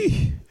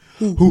me?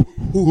 Who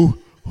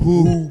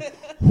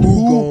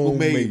gonna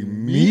make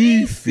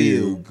me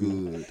feel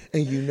good?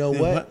 And you know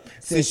what?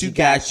 Since you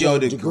got your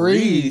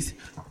degrees,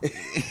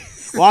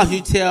 why don't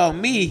you tell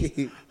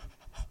me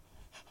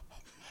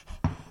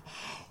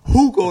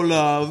who gonna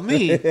love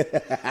me?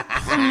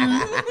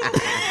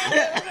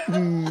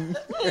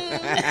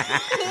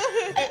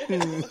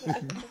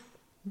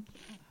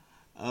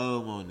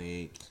 Oh,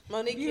 Monique.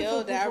 Monique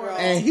killed that role.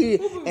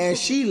 And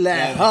she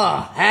let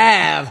her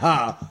have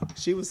her.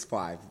 She was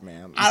 5,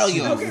 ma'am. I don't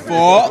give a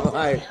fuck.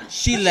 Like,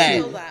 She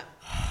let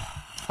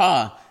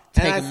her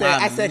take and my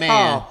I said, man.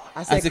 Carl,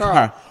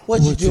 Carl,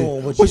 what you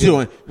doing? What you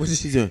doing? What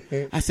she doing?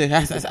 I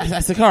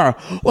said, Carl,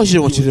 what you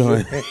doing? What you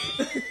doing?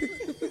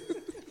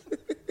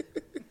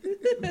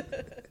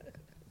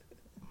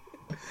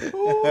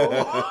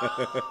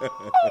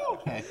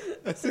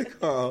 I said,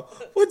 Carl,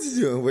 what you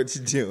doing? What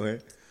you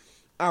doing?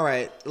 All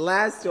right,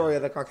 last story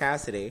of the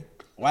Caucasity.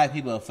 White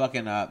people are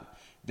fucking up.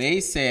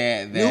 They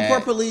said that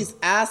Newport police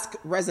ask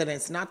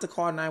residents not to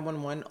call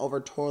 911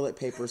 over toilet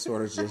paper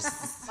shortages.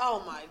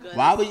 Oh my goodness.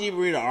 Why would you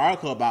read an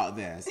article about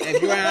this?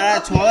 If you run out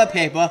of toilet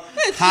paper,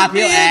 hop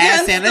your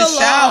ass in the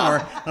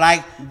shower.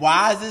 Like,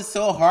 why is it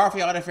so hard for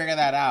y'all to figure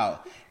that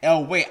out?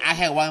 Oh, wait, I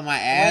had one in my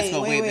ass,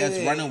 but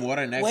there's running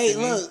water next to me. Wait,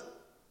 look.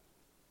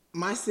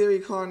 My Siri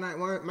called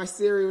 911. My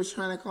Siri was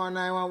trying to call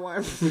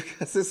 911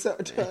 because it's so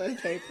toilet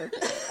paper. And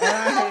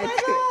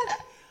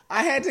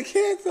I had to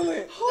cancel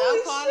it.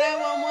 Don't call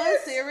 911,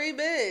 Siri,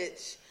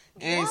 bitch.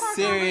 And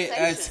Siri,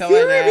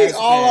 Siri be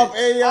all up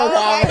in your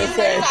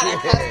conversation.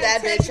 Cuss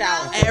that bitch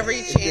out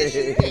every chance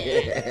you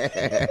get.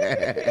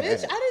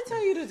 Bitch, I didn't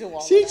tell you to do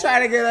all She that.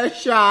 trying to get a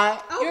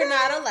shot. Okay. You're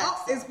not Alexa.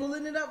 Oh, it's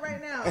pulling it up right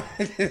now.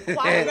 Quiet. You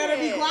better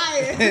be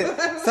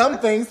quiet. Some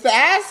things to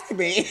ask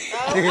me.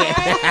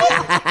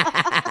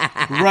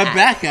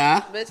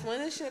 Rebecca. Bitch,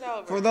 when is shit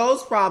over? For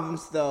those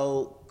problems,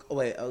 though,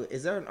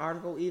 is there an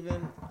article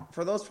even?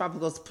 For those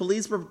problems,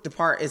 police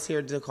department is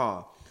here to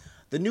call.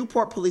 The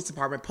Newport Police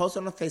Department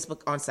posted on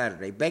Facebook on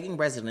Saturday, begging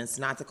residents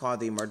not to call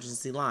the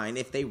emergency line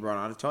if they run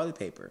out of toilet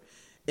paper.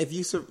 If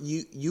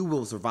you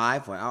will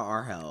survive without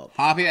our help.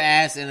 Hop your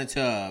ass in a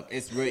tub.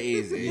 It's real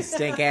easy. You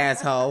stink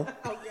asshole.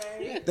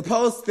 Okay. The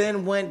post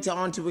then went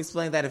on to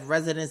explain that if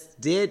residents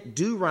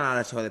do run out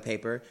of toilet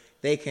paper,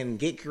 they can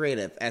get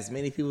creative, as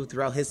many people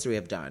throughout history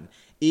have done.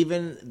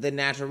 Even the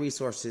natural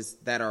resources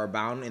that are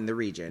abound in the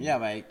region. Yeah,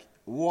 like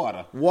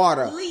water.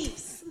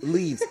 Leaves.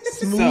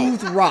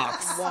 Smooth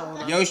rocks.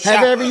 Have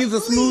you ever used a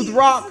smooth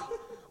rock?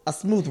 A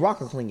smooth rock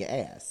will clean your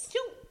ass.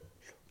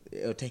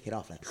 It'll take it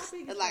off like It's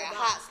like a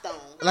hot stone.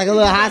 Like a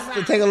little hot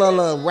stone. Take a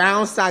little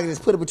round stock and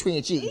just put it between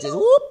your cheeks. Just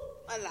whoop.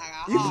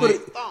 You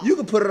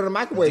can put it in the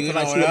microwave for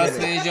like 2 minutes. Do you know what else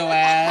cleans your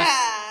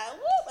ass?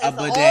 A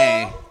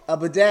bidet. A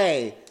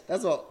bidet.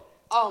 That's what.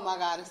 Oh my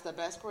God, it's the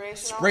best creation.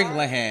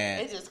 Sprinkler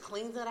head. It just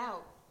cleans it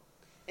out.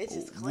 It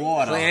just cleans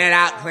water. Clean it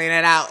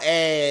out.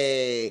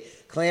 Hey.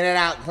 Clean it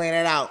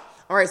out.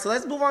 All right, so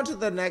let's move on to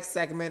the next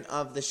segment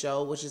of the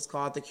show, which is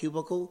called the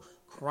Cubicle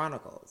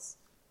Chronicles.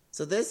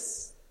 So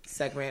this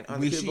segment on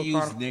the Cubicle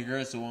Chronicles. We should use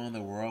niggers who own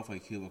the world for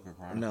Cubicle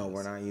Chronicles. No,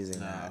 we're not using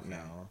that. Okay.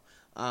 No.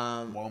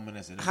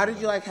 How did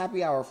you like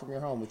happy hour from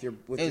your home with your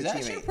teammates? It was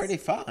actually pretty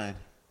fun.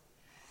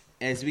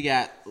 As we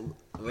got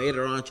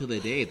later on to the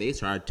day, they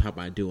started talking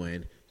about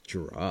doing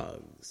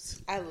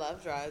drugs. I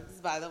love drugs,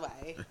 by the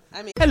way.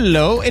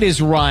 Hello, it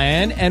is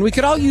Ryan, and we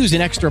could all use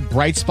an extra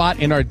bright spot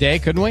in our day,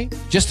 couldn't we?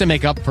 Just to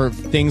make up for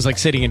things like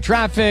sitting in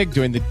traffic,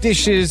 doing the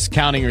dishes,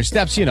 counting your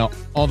steps,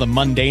 all the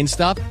mundane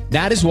stuff.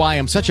 That is why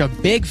I'm such a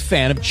big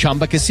fan of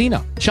Chumba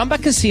Casino. Chumba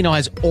Casino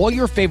has all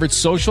your favorite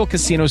social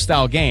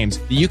casino-style games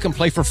that you can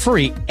play for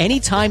free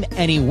anytime,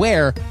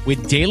 anywhere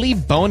with daily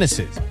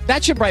bonuses.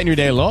 That should brighten your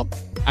day a little.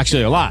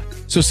 Actually, a lot.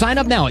 So sign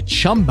up now at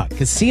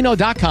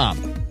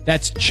ChumbaCasino.com.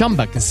 That's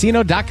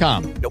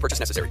ChumbaCasino.com. No purchase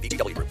necessary.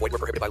 VGW Group. Void where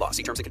prohibited by law.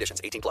 See terms and conditions.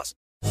 18+.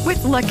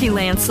 With Lucky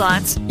Land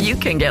Slots, you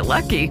can get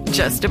lucky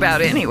just about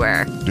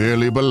anywhere.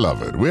 Dearly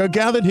beloved, we are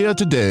gathered here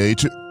today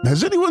to...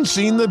 Has anyone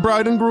seen the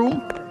bride and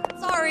groom?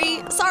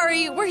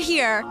 Sorry, we're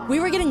here. We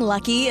were getting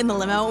lucky in the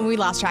limo and we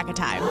lost track of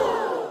time.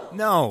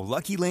 No,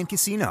 Lucky Land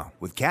Casino.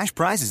 With cash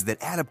prizes that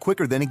add up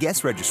quicker than a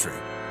guest registry.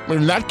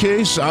 In that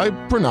case, I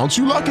pronounce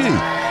you lucky.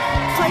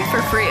 Play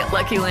for free at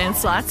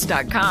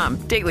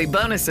LuckyLandSlots.com. Daily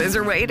bonuses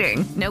are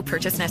waiting. No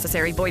purchase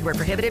necessary. Void where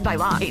prohibited by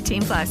law.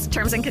 18+.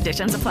 Terms and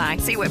conditions apply.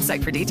 See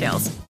website for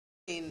details.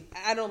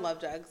 I don't love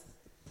drugs.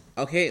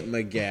 Okay,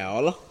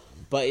 Miguel.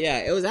 But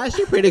yeah, it was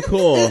actually pretty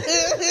cool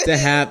to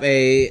have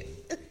a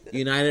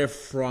united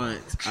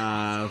front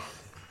of...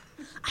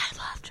 I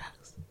love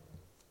drugs.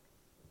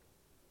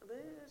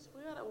 Bitch,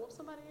 we gotta whoop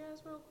somebody's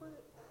ass real quick.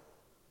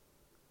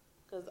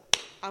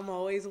 I'm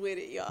always with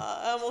it, y'all.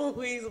 I'm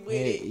always with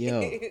it. Yo.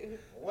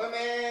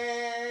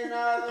 Women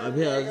I'm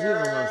here. Let's do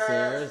them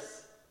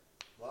upstairs.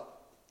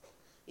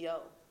 Yo.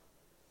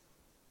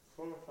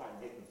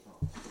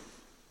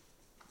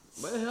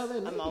 What the hell they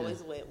making? I'm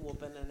always with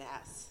whooping an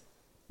ass.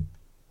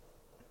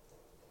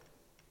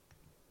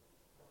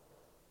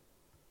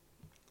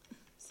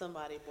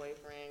 Somebody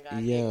boyfriend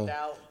got kicked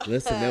out.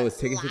 Listen, that was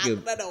taking Lock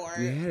the door.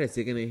 You had a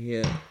ticket in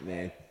here,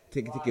 man.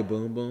 Ticket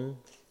boom boom.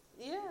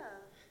 Yeah.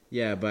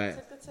 Yeah,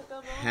 but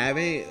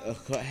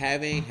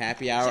having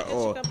happy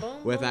hour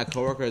with my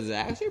coworkers is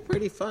actually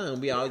pretty fun.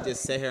 We all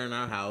just sit here in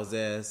our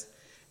houses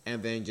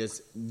and then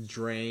just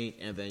drink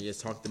and then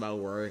just talked about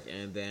work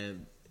and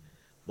then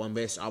one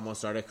bitch almost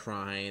started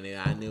crying and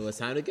I knew it was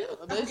time to go.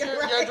 Bitch,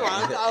 you're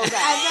drunk.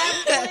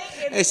 Okay.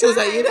 And she was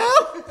like, you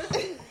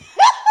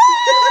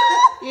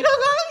know,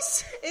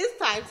 guys, it's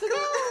time to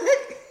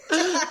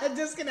go.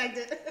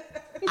 Disconnected.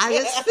 I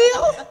just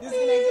feel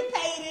Disconnected.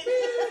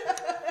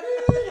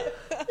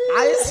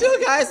 I just feel,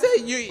 guys, that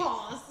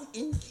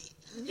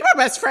you're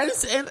my best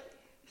friends, and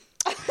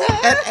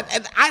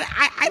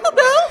I don't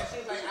know.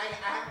 She's like, I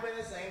haven't been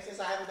the same since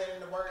I haven't been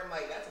into work. I'm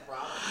like, that's a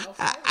problem.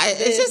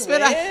 It's just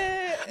been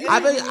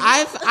I've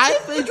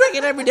been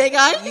drinking every day,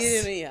 guys. You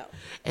did me up.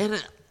 And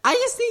I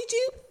just need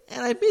you,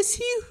 and I miss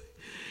you,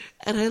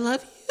 and I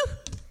love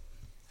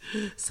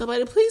you.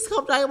 Somebody please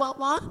call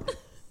 911.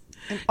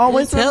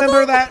 Always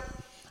remember that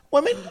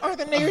women are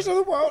the niggers of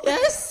the world.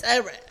 Yes,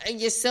 and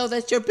just so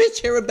that your bitch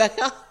here,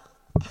 Rebecca.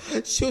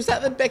 She was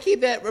not the Becky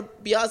that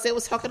Beyonce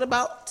was talking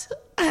about.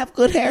 I have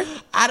good hair.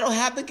 I don't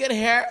have the good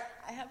hair.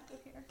 I have good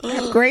hair. I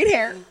have great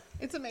hair.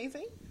 It's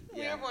amazing.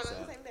 We are born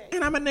on the same day.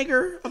 And I'm a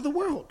nigger of the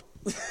world.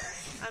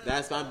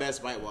 That's my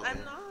best white woman.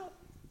 I'm not.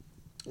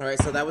 All right,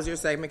 so that was your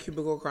segment,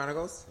 Cubicle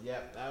Chronicles.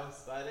 Yep, that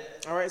was about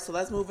it. All right, so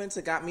let's move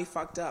into Got Me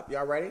Fucked Up.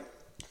 Y'all ready?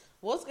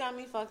 What's got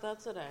me fucked up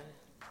today?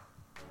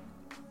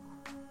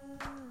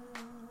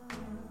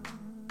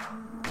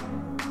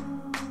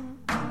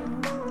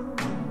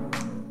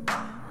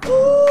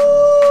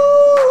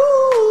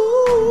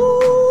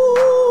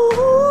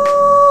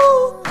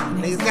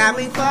 Niggas got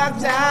me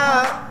fucked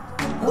up.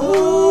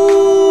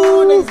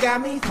 Ooh, niggas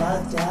got me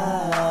fucked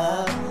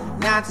up.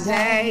 Not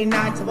today,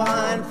 not to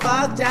one,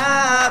 fucked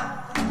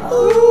up.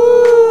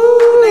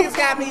 Ooh, niggas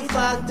got me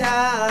fucked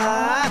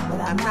up,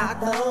 but I'm not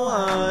the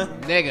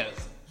one. Niggas.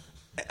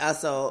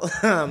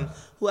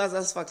 Who has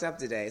us fucked up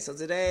today? So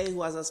today,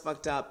 who has us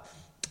fucked up?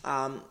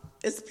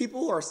 It's the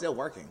people who are still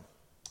working.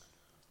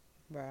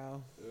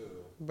 Bro.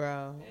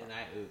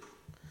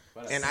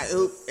 And I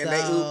oop. And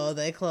they oop.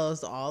 They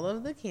closed all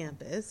of the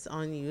campus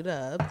on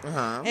UW.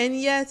 Uh-huh. And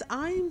yet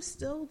I'm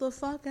still the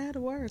fuck at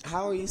work.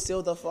 How are you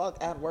still the fuck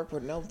at work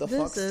with no the This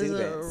fuck is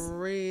students?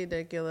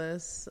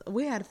 ridiculous.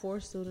 We had 4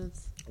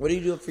 students. What do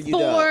you do for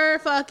UW? 4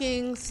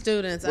 fucking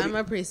students. I'm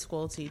a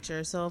preschool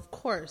teacher, so of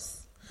course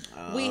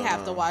we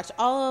have to watch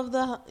all of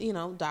the,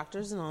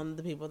 doctors and all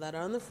the people that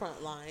are on the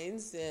front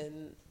lines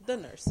and the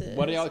nurses.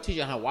 What do y'all teach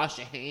you how to wash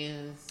your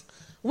hands?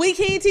 We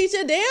can't teach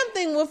a damn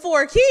thing with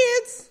 4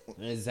 kids.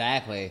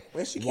 Exactly.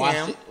 Yes, you Wash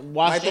can.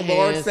 wash like your the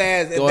Lord hands,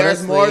 says, if go to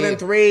there's more sleep. than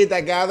 3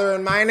 that gather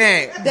in my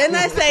name. Didn't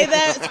I say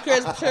that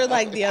scripture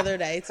like the other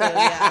day too?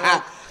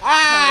 Yeah.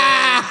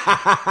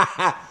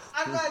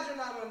 I'm glad you're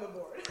not on the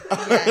board.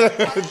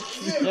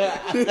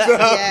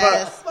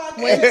 Yes.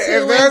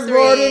 If there's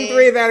more than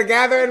 3 that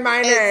gather in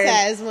my name,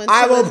 says when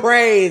I 2 will and-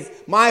 praise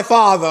my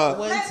Father.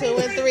 When 2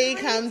 and 3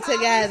 come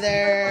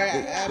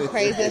together,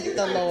 praiseth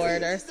the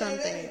Lord or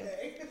something.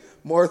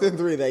 More than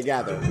 3 they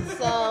gather.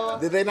 So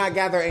Did they not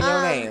gather in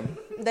your name?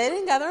 They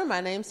didn't gather in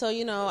my name, so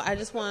I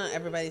just want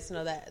everybody to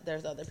know that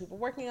there's other people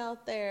working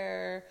out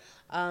there.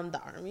 The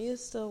army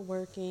is still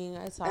working.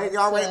 I saw. Hey,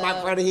 y'all ready?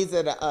 My friend, he's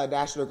in the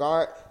National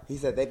Guard. He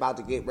said they about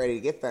to get ready to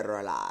get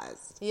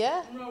federalized.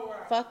 Yeah,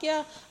 fuck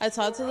yeah. I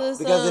talked to this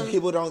Because if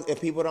people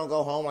don't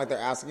go home like they're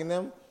asking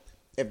them,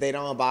 if they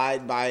don't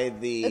abide by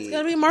the It's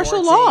gonna be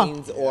martial law.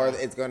 quarantines, or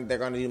they're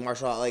gonna do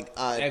martial law. Like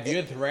If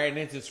you're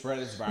threatening to spread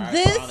this virus,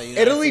 This- around the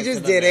United Italy States just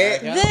of did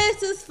it. America,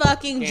 this is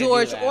fucking Can't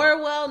George do that.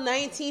 Orwell,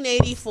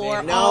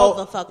 1984. No, All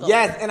the fuck over.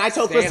 yes, and I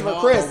told Stay Christopher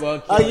home Chris or we'll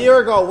kill a you. year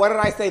ago. What did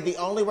I say? The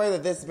only way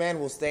that this man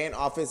will stay in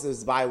office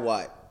is by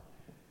what?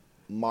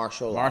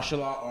 Martial law. martial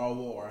law or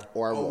war.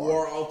 Or A war.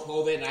 war on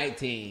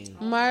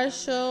COVID-19.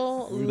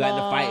 Martial We law.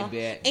 like to fight,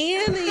 bitch.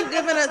 And you've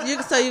given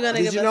us. So you're gonna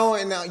Did give you us. know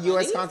in the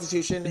U.S.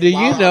 Constitution? Do you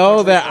while know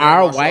our that country's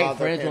our under martial law, white there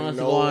friends can want us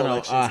to no go on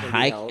elections a can be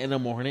hike held? in the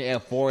morning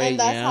at 4 a.m.? And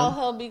that's how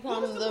he'll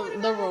become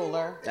the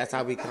ruler. That's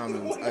how he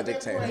becomes a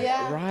dictator.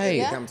 Yeah. Right.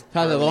 Yeah. Becomes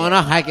So they're going on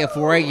a hike at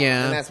 4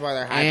 a.m. And that's why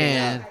they're hyping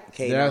and up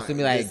there's K9. going to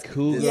be like This-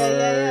 cougars.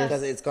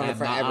 Because it's going to and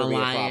forever be a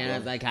mountain lions,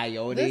 problem. like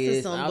coyotes. This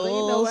is some I was like, you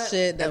know what?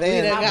 bullshit that And we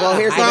then- done well, got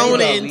here's thrown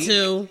something.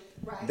 into.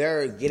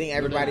 They're getting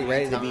everybody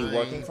ready to be Time.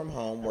 working from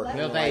home, working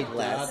There's like like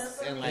less. ducks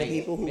and And like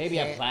people who maybe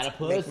a can't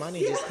platypus. make money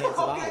just can't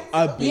survive.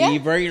 A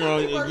beaver,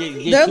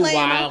 get They're too laying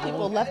wild. off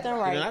people left and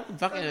right. I'm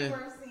fucking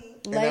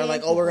And they're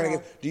like, oh, we're going to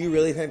give. Do you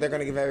really think they're going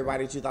to give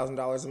everybody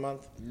 $2,000 a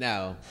month?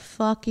 no.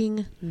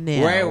 Fucking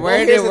nail. Where Well,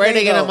 here's the where thing,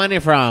 they get the though. money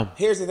from?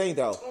 Here's the thing,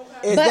 though.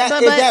 Is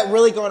that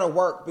really going to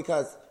work?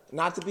 Because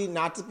not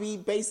to be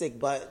basic,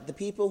 but the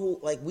people who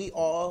we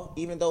all,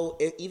 even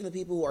the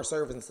people who are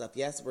serving and stuff,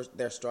 yes,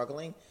 they're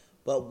struggling,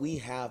 but we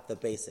have the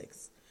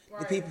basics. Right.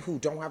 The people who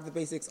don't have the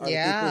basics are the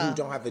people who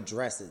don't have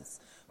addresses,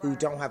 who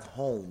don't have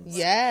homes.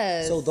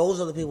 Yes. So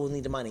those are the people who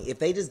need the money. If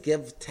they just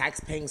give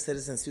tax-paying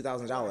citizens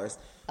 $2,000,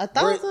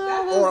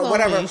 $1,000 or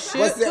whatever,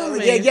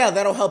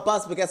 that'll help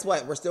us. But guess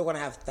what? We're still going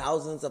to have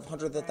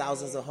hundreds of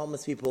thousands of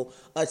homeless people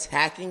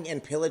attacking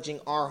and pillaging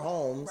our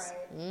homes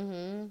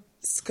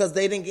because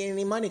they didn't get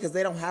any money because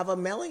they don't have a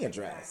mailing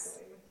address.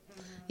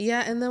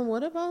 Yeah, and then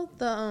what about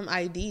the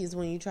IDs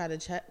when you try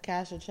to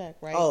cash a check,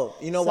 right? Oh,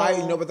 you know why?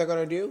 You know what they're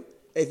going to do?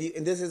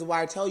 And this is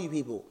why I tell you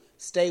people,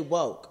 stay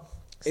woke.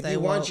 If you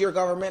want your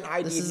government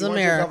ID, if you want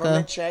your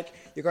government check,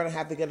 you're going to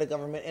have to get a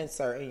government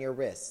insert in your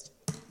wrist.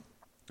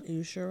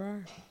 You sure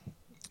are.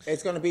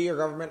 It's going to be your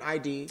government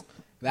ID.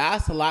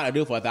 That's a lot to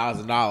do for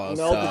 $1,000.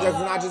 No, because it's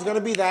not just going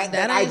to be that.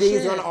 That ID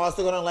is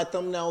also going to let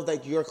them know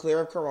that you're clear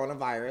of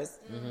coronavirus.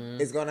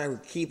 Mm-hmm. It's going to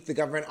keep the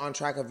government on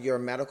track of your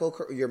medical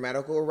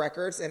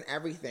records and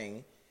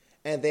everything.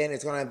 And then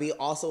it's going to be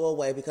also a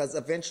way, because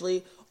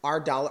eventually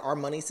our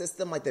money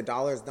system, like the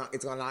dollar,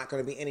 it's not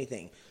going to be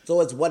anything. So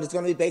it's what it's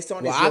going to be based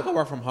on. Well, I can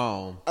work from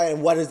home.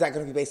 And what is that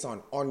going to be based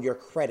on? On your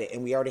credit.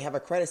 And we already have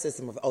a credit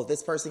system of,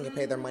 this person can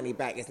pay their money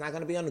back. It's not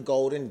going to be on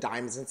gold and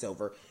diamonds and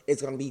silver.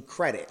 It's going to be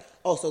credit.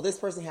 Oh, so this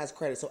person has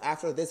credit. So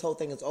after this whole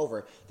thing is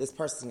over, this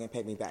person's going to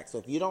pay me back. So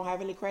if you don't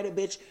have any credit,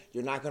 bitch,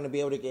 you're not going to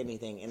be able to get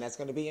anything. And that's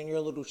going to be in your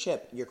little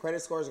chip. Your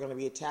credit score is going to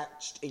be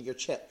attached in your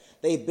chip.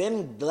 They've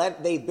been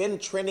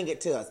trending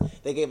it to us.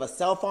 They gave us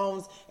cell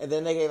phones, and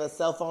then they gave us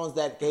cell phones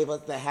that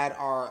had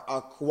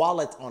our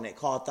wallet on it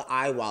called the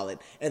iWallet.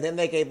 And then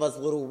they gave us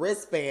little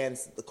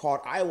wristbands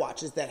called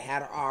iWatches that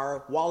had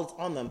our wallets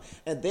on them.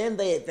 And then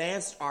they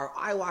advanced our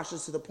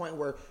iWatches to the point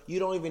where you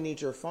don't even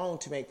need your phone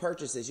to make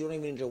purchases. You don't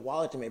even need your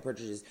wallet to make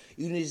purchases.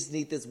 You just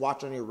need this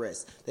watch on your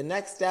wrist. The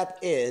next step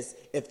is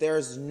if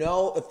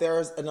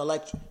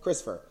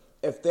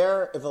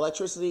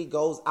electricity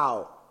goes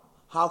out,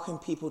 how can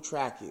people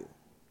track you?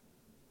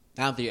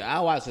 Down through your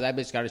iWatch, so that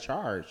bitch got a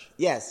charge.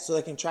 Yes, so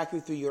they can track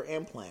you through your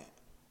implant.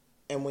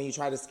 And when you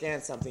try to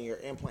scan something, your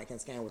implant can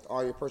scan with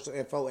all your personal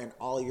info and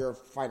all your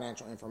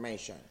financial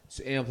information.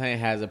 So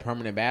implant has a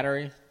permanent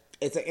battery?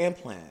 It's an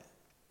implant.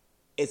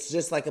 It's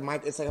just like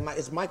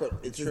it's micro.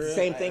 It's the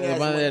same thing as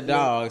one of the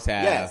dogs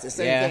have. Yes, it's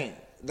the same thing.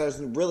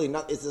 There's really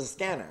not. It's a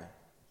scanner.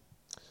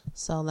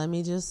 So let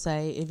me just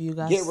say, if you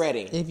guys get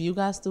ready, if you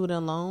got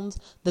student loans,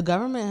 the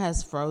government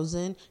has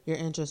frozen your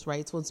interest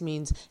rates, which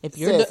means if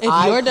you're deferred,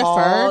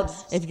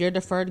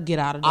 get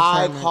out of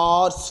deferment. I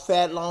called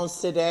Fed Loans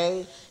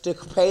today to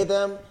pay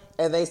them,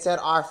 and they said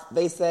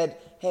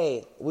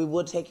hey, we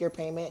would take your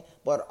payment,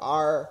 but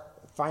our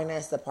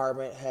finance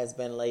department has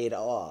been laid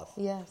off.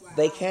 Yes,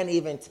 they can't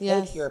even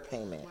take your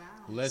payment. Wow.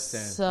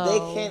 Listen, they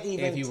can't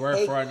even. If you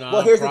work for a nonprofit,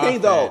 well, here's the thing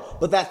though,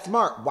 but that's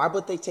smart. Why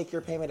would they take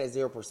your payment at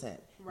 0%?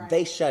 Right.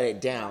 They shut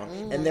it down,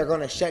 and they're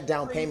going to shut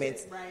down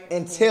payments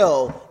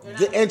until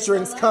the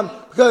entrants come,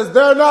 because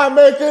they're not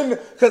making.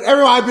 Because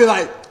everybody be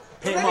like,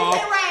 pay them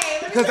off.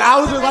 Because I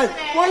was just like,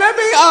 well, I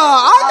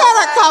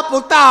got a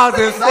couple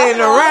thousand sitting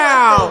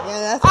around.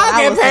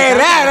 I can pay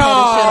that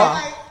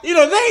off. You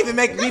know, they even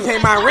make me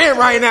pay my rent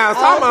right now,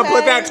 so I'm going to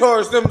put that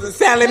towards them,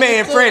 Sally Mae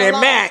and Freddie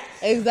Mac.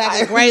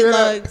 Exactly. Great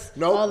looks.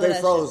 Nope,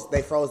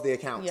 they froze the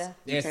accounts. Yeah.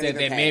 They said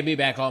they may be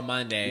back on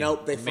Monday.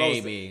 Nope, they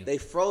froze them. They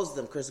froze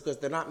them, Chris, because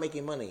they're not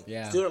making money.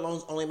 Yeah. Student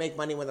loans only make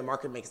money when the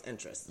market makes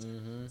interest.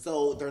 Mm-hmm.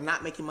 So they're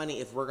not making money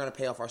if we're going to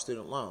pay off our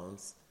student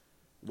loans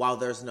while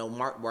there's no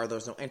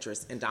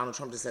interest. And Donald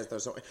Trump just says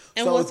there's no.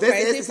 And so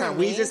this is the time.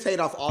 We just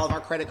paid off all of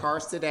our credit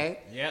cards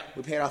today. Yep.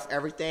 We paid off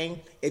everything.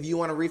 If you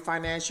want to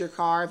refinance your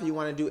car, if you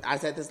want to do, I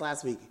said this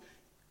last week,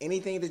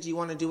 anything that you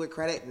want to do with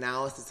credit,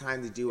 now is the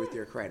time to do with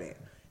your credit.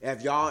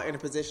 If y'all in a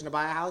position to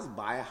buy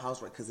a house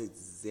because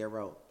it's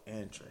zero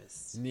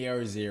interest.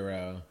 Near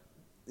zero.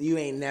 You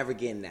ain't never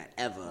getting that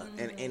ever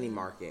in any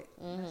market,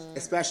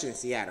 especially in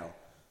Seattle.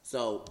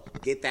 So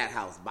get that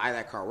house, buy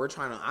that car.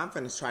 I'm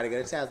finna try to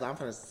get a Tesla. I'm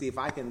finna see if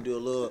I can do a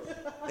little.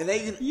 And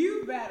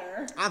you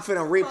better. I'm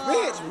finna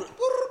bitch.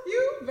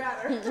 You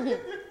better.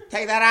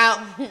 Take that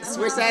out,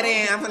 switch that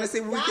in. I'm gonna see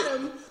what we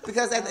can.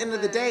 Because at the end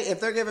of the day, if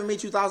they're giving me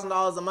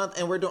 $2,000 a month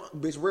and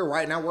we're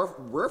right now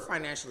we're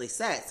financially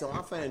set. So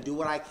I'm gonna do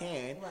what I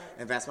can,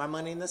 invest my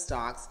money in the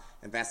stocks,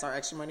 invest our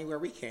extra money where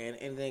we can,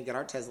 and then get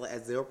our Tesla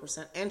at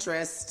 0%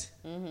 interest.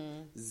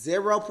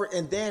 0%,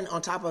 and then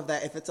on top of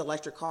that, if it's an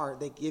electric car,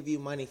 they give you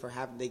money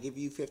they give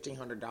you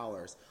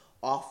 $1,500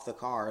 off the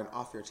car and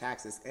off your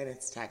taxes, and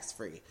it's tax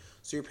free.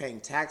 So you're paying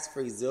tax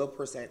free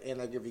 0%, and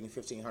they're giving you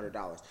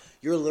 $1,500.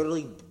 You're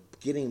literally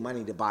getting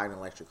money to buy an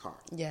electric car.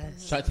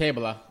 Yes. Shut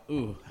table.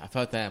 Ooh, I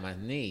felt that in my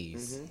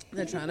knees.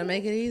 They're trying to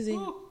make it easy.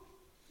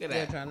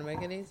 They're trying to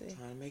make it easy.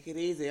 Trying to make it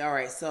easy. All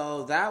right,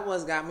 so that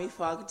got me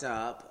fucked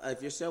up.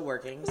 If you're still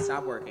working,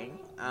 stop working.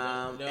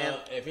 And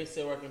if you're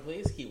still working,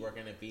 please keep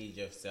working to feed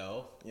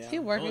yourself. Yeah.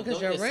 Keep working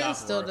because your rent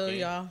still due,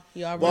 y'all.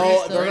 Y'all Well,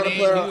 rent they're gonna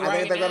still put. due. I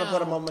think they're gonna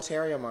put a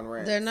momentarium on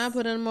rent. They're not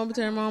putting a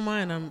momentarium on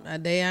mine. I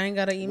ain't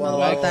got an email Well,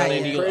 about that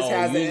Chris yet.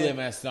 has you it. live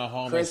in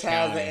Snohomish Chris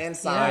has County. the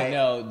inside.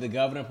 No, the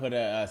governor put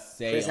a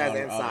say Chris has on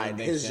the inside. on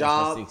His for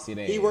job. 60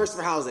 days. He works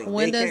for housing.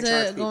 When They does can't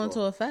charge it go people.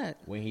 into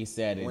effect? When he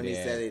said it. When he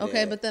said it.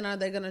 Okay, but then are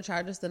they going to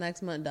charge us the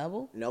next month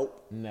double?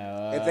 Nope.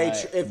 No. If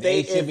they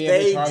they should be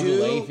able to charge you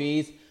do- late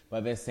fees, but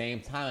at the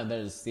same time,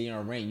 they're just seeing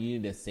your rent. You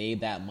need to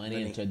save that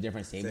money into a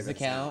different savings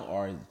account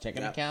or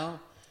checking account.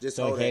 Just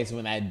so in hold case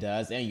when that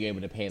does, and you're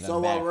able to pay them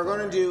So back. what we're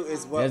gonna do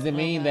is what doesn't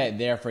mean that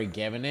they're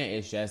forgiving it.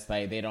 It's just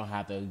like they don't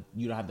have to.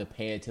 You don't have to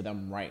pay it to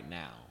them right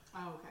now.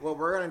 What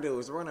we're gonna do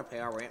is we're gonna pay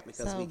our rent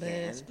because So, we can.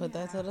 bitch, put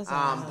that to the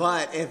side.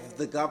 But if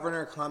the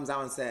governor comes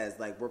out and says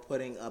like we're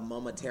putting a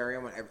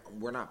momentarium on,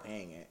 we're not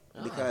paying it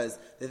because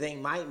the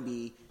thing might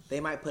be they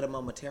might put a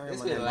momentarium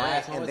This on is their the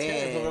last rent and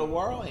momentarium then for the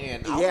world,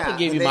 and I yeah, want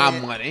to give and you my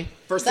then money.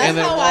 For and six then,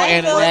 months,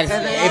 and the next,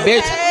 and hey, then-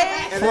 bitch,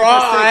 and then for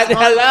fraud. 6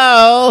 months-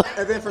 Hello.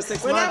 And then for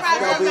 6 months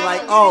they'll be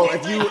like, oh,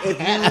 if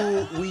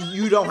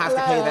you don't have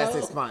to pay that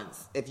 6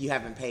 months if you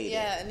haven't paid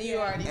Yeah, it. and you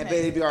already And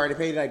paid. if you already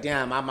paid, like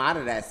damn, I'm out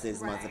of that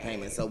 6 months of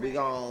payment. So we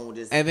gonna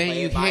just And then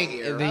play you it by can't.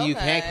 ear. And then you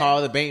can't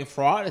call the bank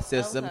fraud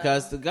system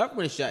because the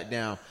government shut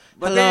down.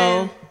 But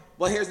Hello. then,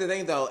 well, here's the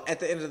thing, though. At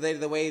the end of the day,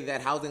 the way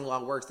that housing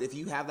law works, if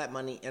you have that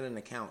money in an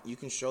account, you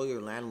can show your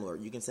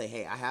landlord. You can say,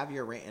 hey, I have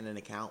your rent in an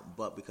account,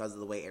 but because of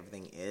the way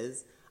everything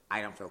is,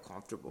 I don't feel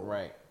comfortable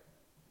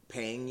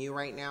paying you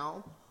right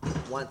now.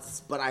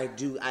 But I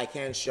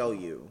can show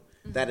you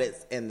that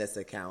it's in this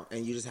account,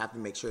 and you just have to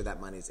make sure that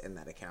money's in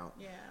that account.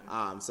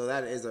 Yeah. So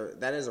that is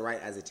a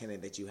right as a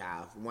tenant that you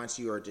have once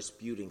you are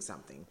disputing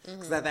something.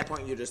 Because at that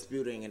point you're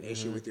disputing an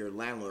issue with your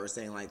landlord,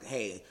 saying like,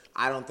 "Hey,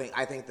 I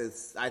think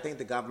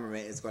the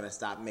government is going to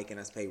stop making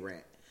us pay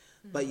rent."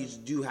 But you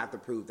do have to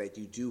prove that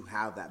you do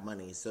have that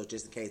money. So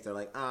just in case they're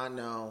like,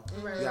 no,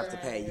 you have to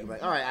pay. You can be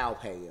like, all right, I'll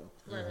pay you.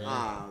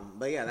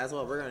 But yeah, that's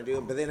what we're going to do.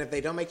 But then if they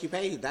don't make you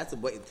pay, that's a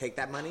way. Take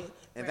that money,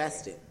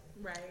 invest it.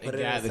 Right. Put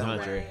Get out of the somewhere.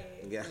 country.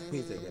 Yeah,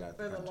 you said get out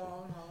For the the country.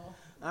 long haul.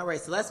 All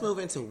right, so let's move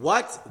into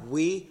what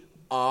we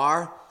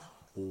are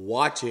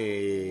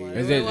watching.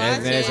 Is it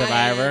Designated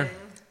Survivor?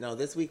 No,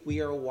 this week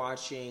we are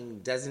watching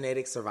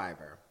Designated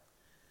Survivor.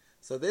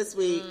 So this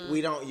week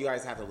we don't. You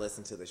guys have to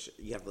listen to the.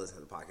 You have to listen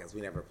to the podcast.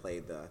 We never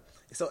played the.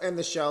 So in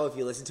the show, if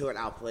you listen to it,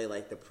 I'll play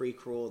like the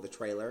prequel, the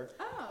trailer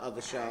of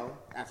the show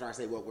after I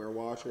say what we're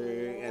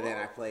watching, and then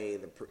I play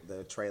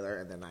the trailer,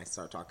 and then I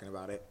start talking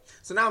about it.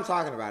 So now I'm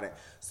talking about it.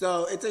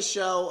 So it's a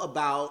show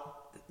about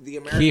the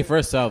American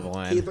Kiefer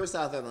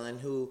Sutherland.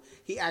 who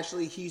he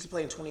used to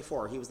play in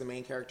 24. He was the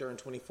main character in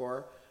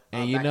 24.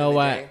 And you back know in the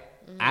what? day.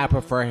 I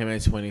prefer him in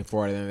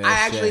 24 than this. I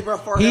actually shit.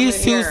 prefer him He's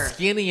in too here.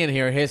 skinny in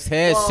here. His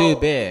head's too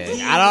big.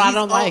 He's I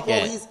don't like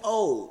well, it. He's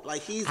old.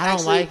 Like I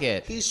don't like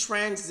it. He's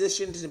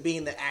transitioned to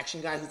being the action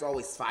guy who's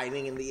always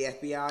fighting in the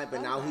FBI,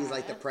 but now he's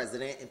like the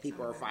president, and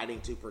people are fighting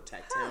to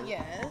protect him.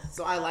 Yes.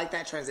 So I like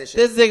that transition.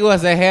 This nigga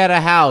was the head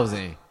of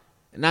housing.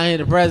 Now he's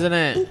the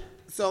president.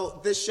 So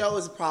this show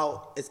is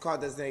it's called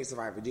Designated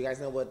Survivor. Do you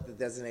guys know what the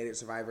Designated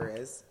Survivor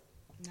is?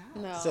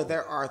 No. So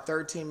there are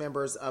 13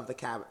 members of the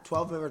cabinet,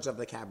 12 members of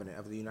the cabinet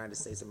of the United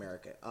States of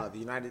America,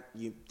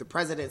 the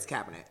president's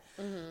cabinet.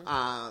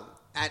 The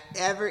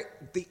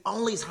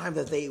only time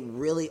that they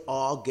really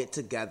all get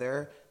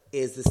together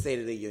is the State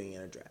of the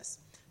Union address.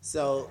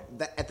 So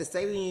at the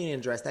State of the Union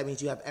address, that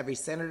means you have every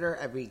senator,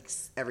 every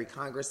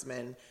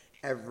congressman,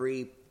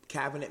 every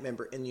cabinet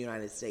member in the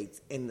United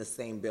States in the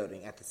same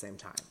building at the same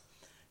time.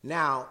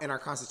 Now, in our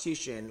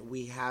Constitution,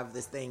 we have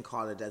this thing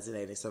called a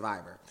designated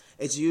survivor.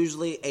 It's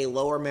usually a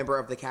lower member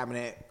of the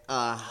cabinet.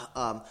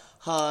 HUD,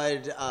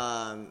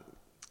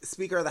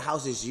 Speaker of the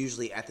House is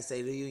usually at the State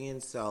of the Union,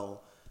 so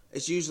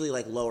it's usually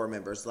like lower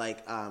members,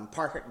 like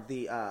Park and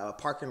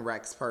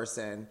Recs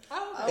person.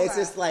 Oh, okay. It's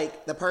just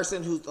like the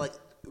person who's like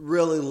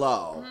really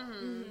low,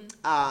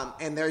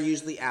 and they're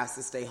usually asked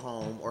to stay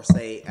home or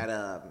stay at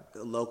a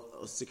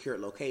secure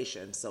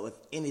location. So if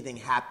anything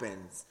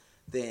happens,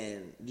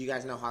 then do you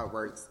guys know how it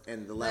works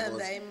and the levels?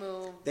 Then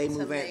they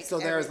move in. So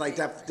there's like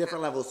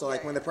different levels. So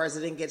like when the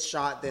president gets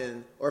shot,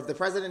 or if the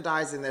president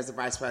dies, then there's a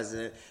vice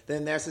president.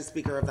 Then there's the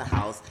Speaker of the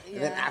House,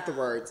 and then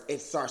afterwards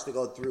it starts to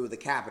go through the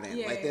cabinet.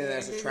 Then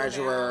there's a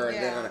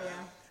treasurer.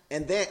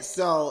 And then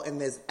so in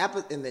this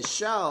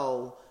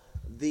show,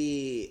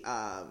 he's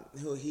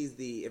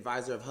the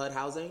advisor of HUD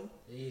housing.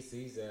 He's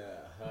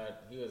HUD.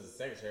 He was the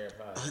secretary of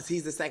HUD.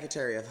 He's the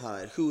secretary of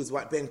HUD, who's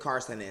what Ben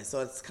Carson is.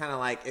 So it's kind of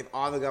like if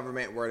all the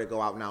government were to go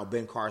out now,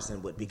 Ben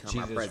Carson would become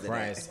our president.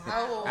 Christ.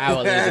 I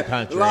would leave the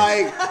country.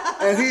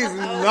 And he's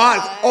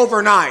not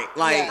overnight.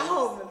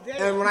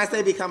 And when I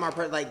say become our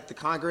president, like the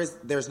Congress,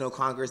 there's no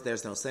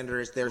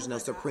senators, there's no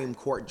Supreme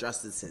Court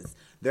justices,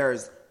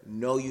 there's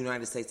no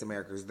United States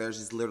Americans. There's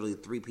just literally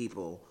 3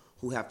 people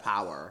who have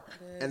power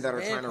and that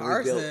are trying to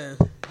rebuild.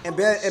 And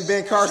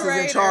Ben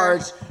Carson's in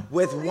charge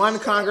with one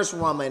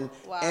congresswoman.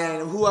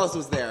 And who else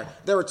was there?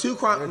 There were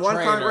one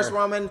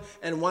congresswoman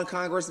and one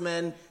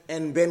congressman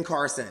and Ben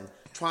Carson.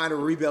 trying to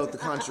rebuild the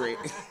country.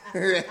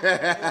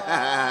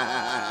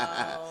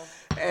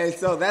 And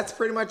so that's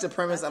pretty much the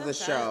premise of the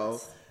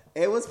show.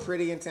 It was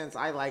pretty intense.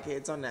 I like it.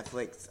 It's on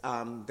Netflix.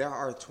 There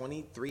are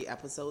 23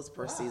 episodes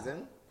per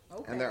season.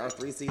 Okay. And there are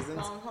 3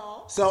 seasons.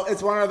 So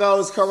it's one of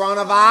those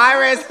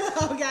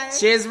coronavirus. Okay.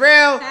 Shit's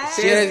real.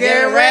 Shit's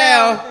getting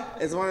real.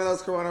 It's one of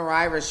those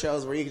coronavirus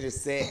shows where you can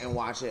just sit and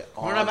watch it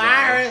all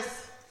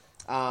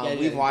Coronavirus.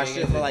 We've watched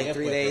it for like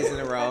 3 days in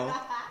a row.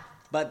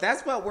 But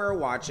that's what we're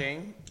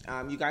watching.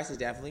 You guys should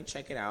definitely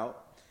check it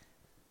out.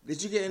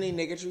 Did you get any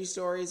niggatry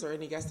stories or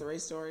any Guess the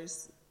Race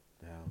stories?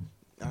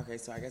 No. Okay,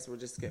 so I guess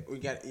you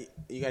got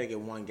to get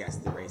one Guess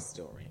the Race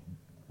story.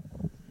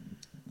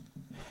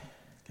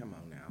 Come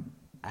on now.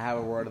 I have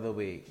a word of the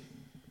week.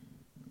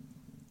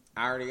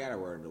 I already got a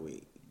word of the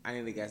week. I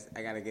need to guess.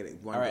 I got to get it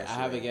one. All right, I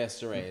have a Guess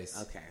the Race.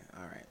 Okay,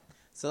 all right.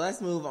 So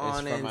let's move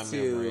on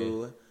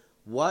into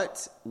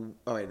what.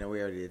 Oh wait, no,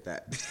 we already did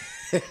that.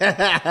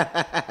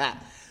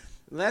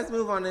 Let's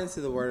move on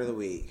into the word of the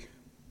week.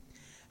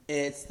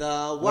 It's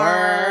the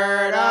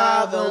word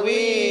of the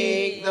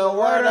week. The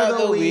word of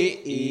the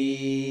week.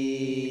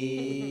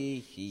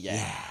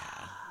 Yeah.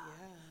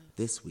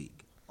 This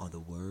week on the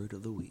word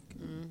of the week.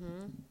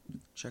 Mm-hmm.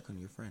 Check on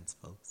your friends,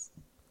 folks.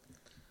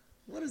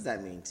 What does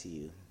that mean to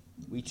you?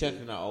 We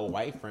checked on our old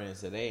white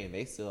friends today, and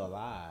they still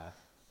alive.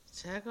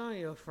 Check on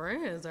your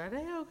friends. Are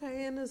they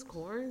okay in this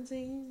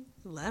quarantine?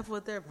 Left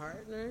with their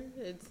partner?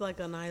 It's like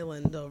an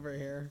island over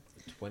here.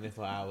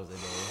 24 hours a day.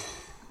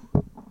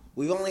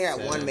 We've only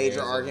had one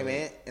major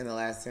argument in the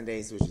last 10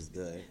 days, which is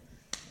good.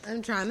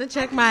 I'm trying to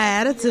check my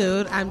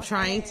attitude. I'm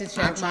trying to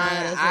check my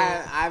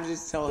attitude. I've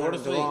just told her to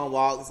go on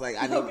walks. Like,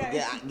 I need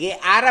to get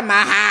out of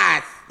my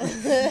house.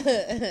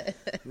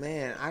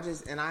 Man, I'm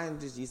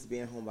just used to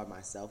being home by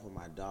myself with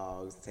my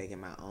dogs,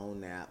 taking my own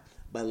nap.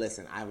 But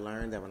listen, I've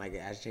learned that when I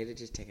get agitated,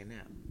 just take a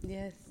nap.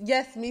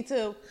 Yes, me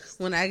too.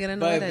 When I get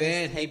annoyed, but I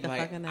then just take the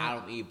fucking nap. I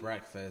don't eat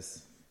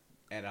breakfast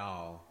at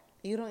all.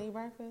 You don't eat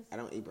breakfast? I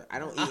don't eat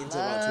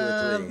until about 2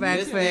 or 3.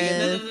 Breakfast.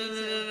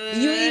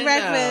 You eat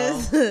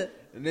breakfast.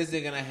 And this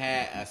is gonna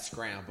have a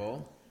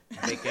scramble.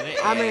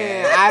 I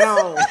mean, I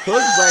don't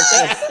cook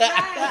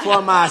breakfast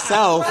for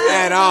myself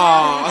at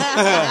all.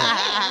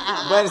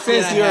 But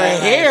since you're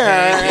here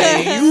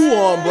and you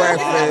want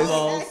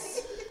breakfast.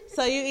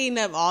 So you eating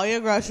up all your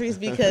groceries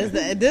because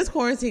this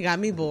quarantine got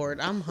me bored.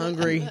 I'm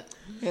hungry.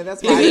 Yeah,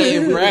 that's why he be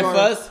eating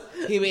breakfast.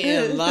 He be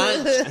eating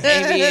lunch. He be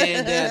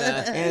eating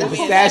dinner. And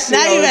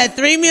now you had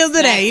 3 meals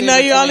a day. You know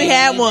you only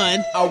had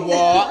one. A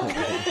walk.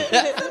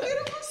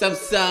 Some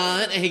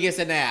sun, and he gets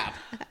a nap.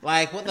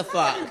 Like, what the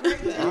fuck?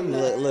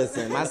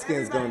 Listen, my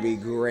skin's going to be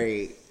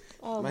great.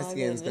 My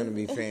skin's going to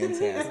be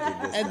fantastic.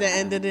 At the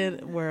end of the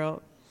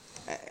world.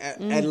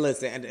 And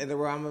listen, at the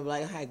world, I'm going to be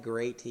like, I had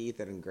great teeth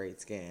and great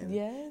skin.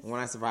 Yes. When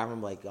I survived,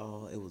 I'm like,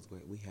 oh, it was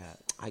great.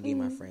 I gave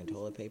my friend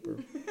toilet paper.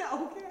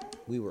 Okay.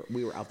 We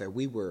were out there.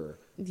 We were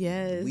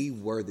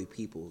the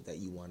people that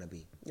you want to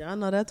be. Y'all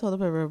know that toilet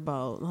paper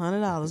about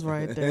 $100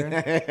 right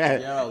there.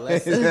 Yo,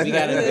 listen, we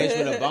got a bitch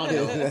with a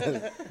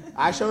bundle.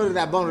 I showed her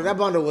that bundle. That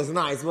bundle was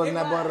nice. Wasn't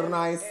that bundle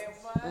nice?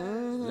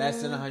 Mm-hmm.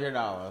 Less than $100.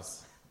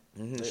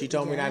 Mm-hmm. She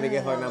told me not to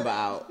get her number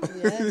out.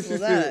 Yes,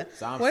 that?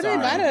 So where did they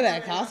buy that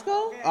at?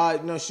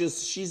 Costco? No,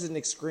 she's an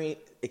extreme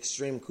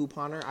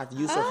couponer. I've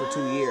used her for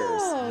 2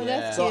 years.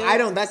 That's so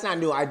cute. That's not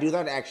new. I do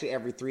that actually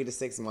every 3 to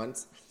 6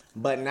 months.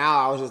 But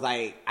now I was just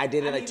like, I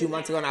did it like 2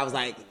 months ago, and I was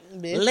like,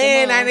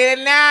 Lynn, I need it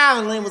now.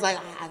 And Lynn was like,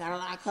 I got a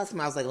lot of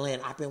customers. I was like, Lynn,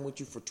 I've been with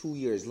you for 2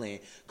 years, Lynn.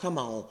 Come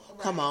on.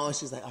 And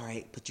she's like, all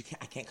right, but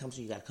I can't come to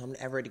you. You got to come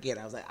to Everett to get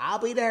it. I was like, I'll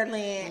be there,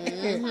 Lynn.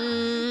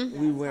 Mm-hmm.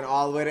 We went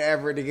all the way to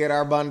Everett to get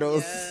our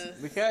bundles. Yes.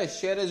 Because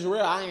shit is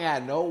real. I ain't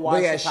got no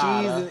wash. Yeah,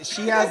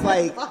 she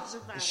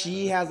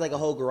has like a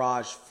whole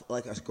garage,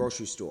 like a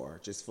grocery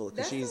store, just full.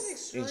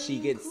 Cause she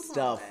gets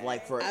stuff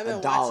like for $1. I've been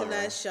watching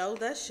that show.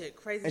 That shit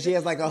crazy. And she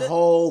has like a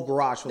whole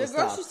garage full of stuff.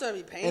 The grocery store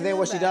be paying. And then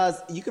what she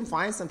does, you can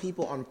find some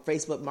people on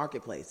Facebook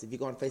Marketplace. If you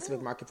go on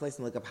Facebook Marketplace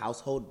and look up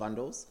household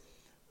bundles,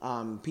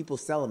 people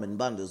sell them in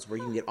bundles where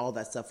you can get all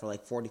that stuff for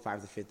like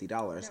 $45 to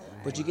 $50,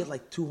 but you get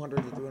like $200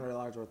 to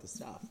 $300 worth of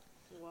stuff.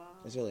 Wow,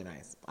 it's really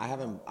nice. I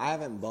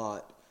haven't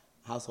bought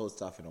household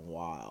stuff in a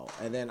while,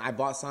 and then I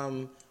bought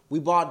some. We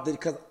bought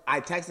because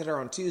I texted her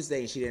on Tuesday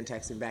and she didn't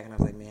text me back, and I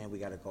was like, man, we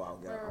got to go out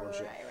and get our own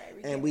shit.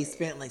 And we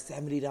spent like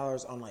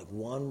 $70 on like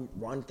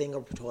one thing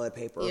of toilet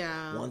paper,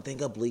 one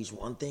thing of bleach,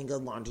 one thing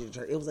of laundry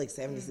detergent. It was like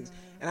 $76,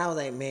 and I was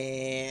like,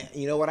 man,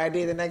 you know what I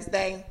did the next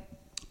day?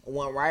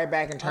 Went right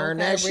back and turned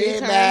that shit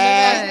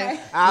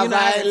back. I was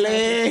like,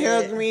 Lynn,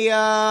 hook me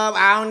up.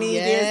 I don't need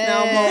this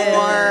no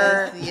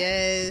more.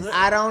 Yes.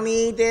 I don't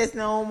need this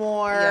no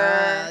more.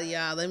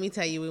 Yeah, let me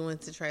tell you, we went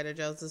to Trader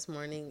Joe's this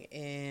morning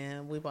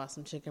and we bought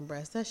some chicken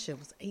breast. That shit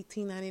was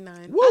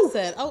 $18.99. I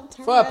said, turn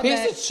for a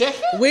piece of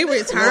chicken? We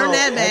returned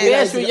that back.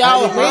 Yes,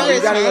 y'all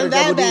returned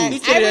that back. You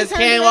should have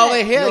came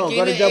over here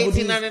go to Double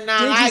D's. $18.99.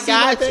 I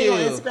got you. On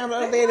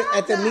Instagram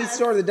at the meat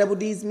store, the Double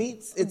D's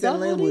Meats. It's in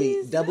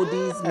Linwood. Double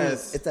D's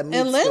Meats. It's a meat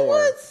store. In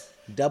Linwood?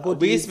 Double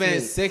We D's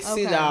spent meat.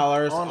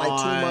 $60 on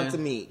like 2 months of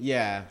meat.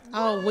 Yeah.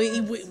 Oh, we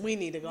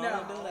need to go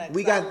and do that.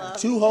 We 'cause I got love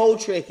 2 whole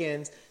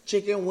chickens,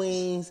 chicken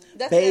wings,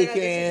 That's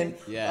bacon,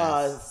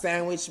 Yes.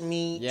 sandwich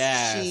meat,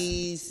 Yes.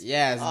 cheese.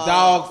 Yes.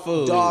 Dog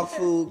food. Dog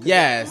food. 'Cause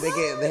Yes.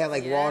 They have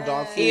like raw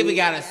dog food. He even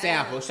got a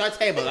sample. Shut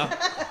table up.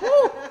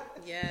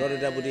 Go to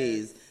Double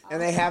D's.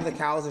 And they have the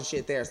cows and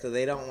shit there, so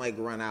they don't like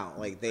run out.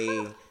 Like they,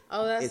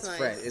 that's it's nice.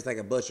 fresh. It's like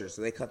a butcher,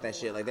 so they cut that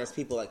shit. Like there's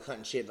people like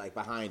cutting shit like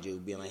behind you,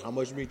 being like, "How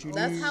much meat you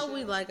That's need?" how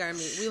we like our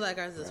meat. We like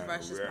ours as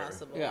fresh as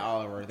possible. Yeah,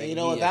 Oliver. And you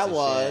know what that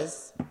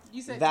was?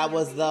 You said That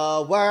was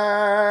the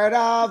word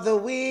of the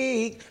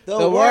week.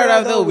 The word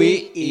of the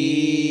week.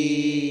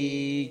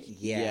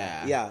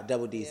 Yeah. Yeah.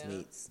 Double D's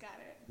meats. Got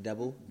it.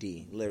 Double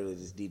D. Literally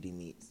just DD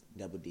meats.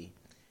 Double D.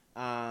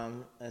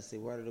 Let's see.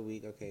 Word of the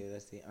week. Okay,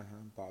 let's see.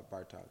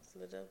 Bar talks.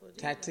 The double D.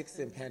 Tactics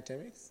and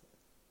pandemics.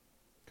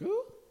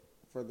 Cool.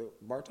 For the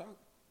bar talk.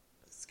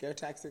 Scare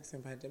tactics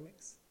and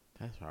pandemics.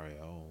 That's probably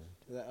old.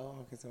 Is that, oh,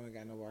 okay. So we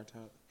got no bar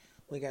talk.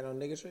 We got no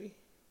niggatry.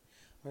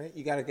 All right.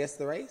 You got to guess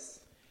the race.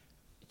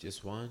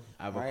 Just one.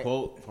 I have All a right.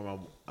 quote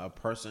from a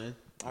person.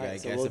 All You right, gotta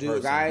so guess we'll the do it,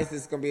 person. guys.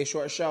 This is gonna be a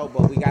short show,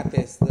 but we got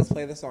this. Let's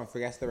play the song for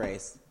Guess the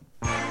Race.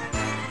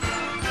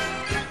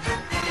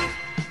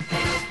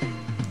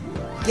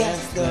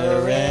 Guess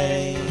the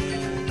race.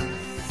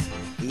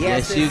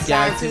 Yes, you it's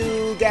got time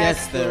to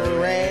guess the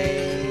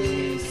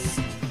race.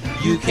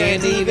 You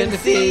can't even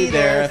see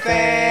their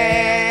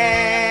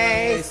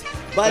face,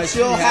 but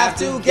you'll have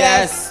to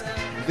guess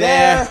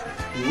their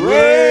race.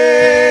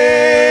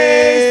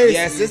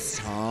 Yes, it's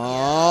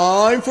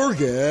time for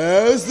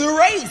Guess the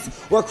Race,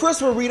 where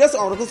Chris will read us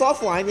articles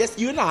offline. Yes,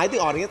 you and I, the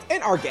audience,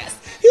 and our guests.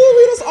 He will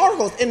read us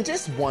articles, and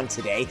just one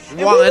today. And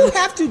we will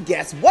have to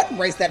guess what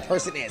race that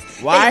person is.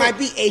 Why? It might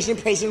be Asian,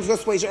 Patian,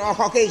 Persuasion, or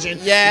Caucasian.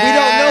 Yes. We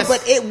don't know,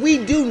 but we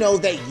do know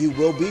that you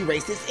will be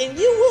racist, and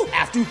you will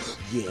have to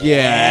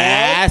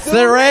Guess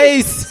the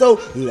race.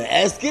 So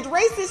let's get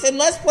racist, and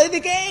let's play the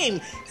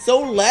game. So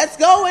let's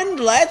go and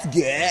let's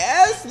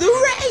guess the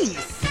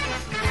race.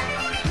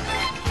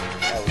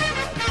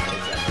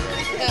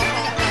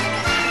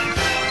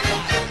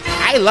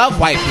 I love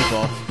white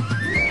people.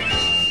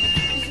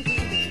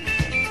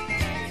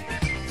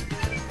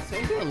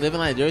 Some people living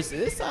like this.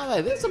 This sounds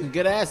like there's some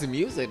good ass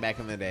music back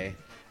in the day.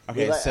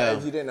 Okay, If so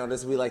you didn't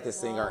notice, we like to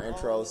sing our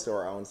intros to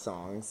our own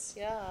songs.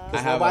 Yeah.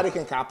 Because nobody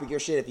can copy your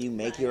shit if you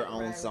make your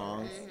own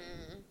songs.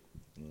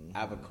 I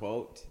have a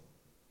quote.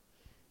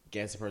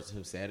 Guess the person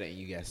who said it, and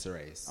you guess the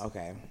race.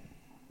 Okay.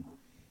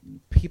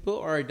 People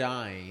are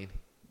dying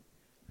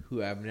who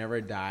have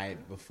never died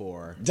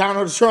before.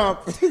 Donald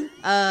Trump.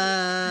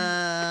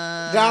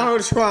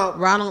 Donald Trump.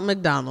 Ronald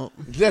McDonald.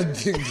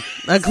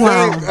 A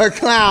clown. A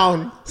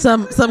clown.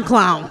 Some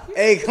clown.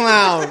 A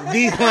clown.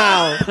 The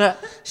clown.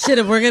 Shit,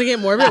 if we're gonna get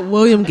morbid,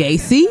 William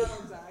Gacy.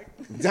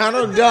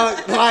 Donald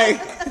Duck.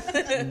 Like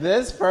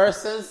this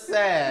person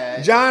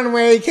said. John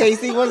Wayne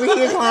Casey. Wasn't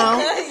he a clown?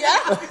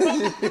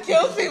 Yeah.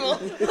 Kills people.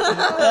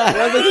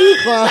 Wasn't he a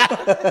clown?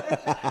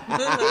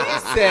 He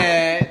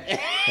said.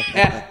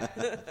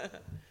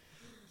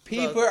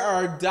 People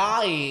are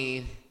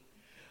dying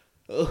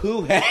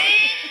who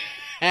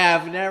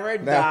have never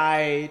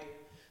died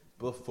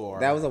before.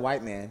 That was a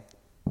white man.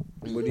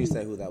 What do you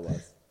say who that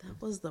was? That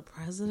was the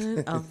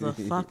president of the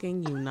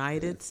fucking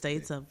United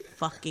States of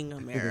fucking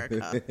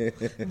America.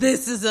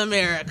 This is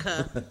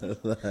America.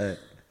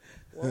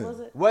 What was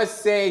it? What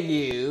say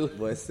you?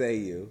 What say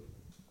you?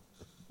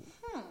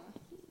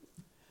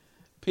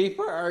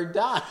 People are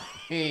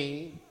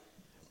dying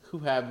who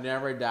have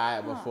never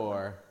died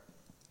before.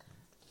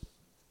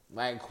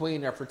 Like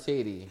Queen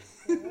Nefertiti.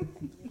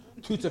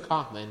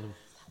 Tutankhamun.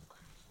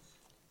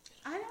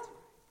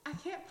 I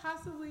can't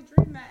possibly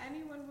dream that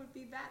anyone would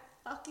be that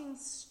fucking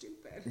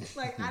stupid.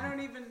 Like, I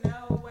don't even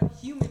know what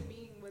human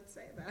being would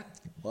say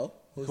that. Well,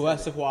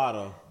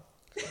 Quetzalcoatl.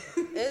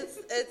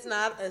 It's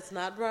not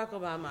Barack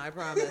Obama, I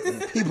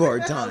promise. People are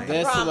dying.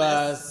 This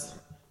was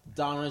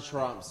Donald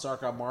Trump,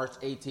 circa March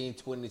 18,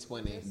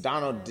 2020.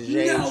 Donald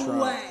J. No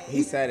Trump. way.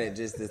 He said it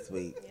just this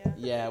week.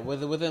 Yeah,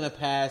 within the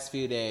past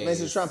few days.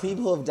 Mr. Trump,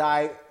 people have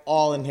died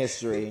all in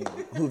history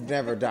who've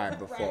never died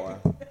before.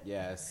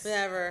 Yes.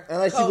 Never.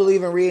 Unless you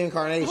believe in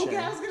reincarnation. Okay,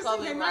 I was gonna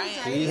Kobe say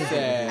Bryant. He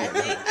said.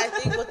 I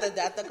think with the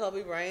death of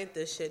Kobe Bryant,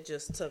 this shit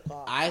just took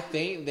off. I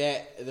think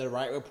that the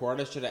right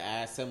reporter should have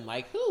asked him,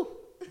 like, who?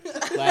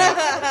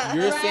 Like,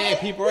 you're saying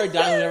people are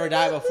dying who never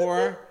died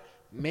before?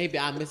 Maybe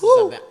I'm missing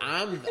something.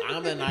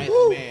 I'm the ninth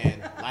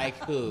man. Like,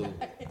 who?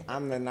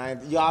 I'm the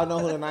ninth. Y'all know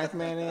who the ninth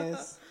man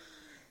is?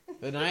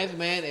 The ninth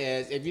man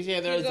is, if you say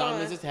there's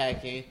zombies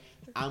attacking,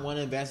 I'm going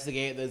to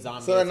investigate the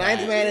zombie So the attack.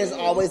 ninth man is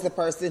always the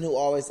person who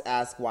always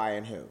asks why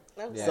and who.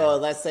 Okay. So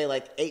let's say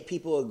like 8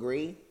 people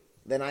agree.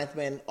 The ninth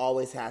man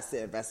always has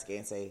to investigate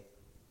and say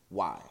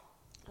why.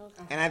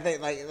 And I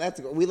think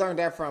we learned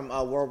that from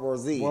World War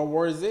Z. World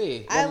War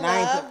Z. I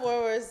love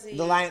World War Z.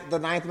 The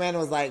ninth man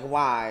was like,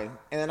 why?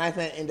 And the ninth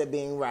man ended up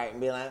being right and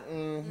being like,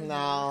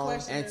 no.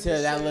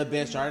 Until that little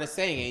bitch started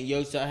singing,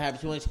 you shall have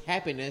too much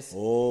happiness.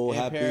 Oh, in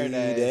happy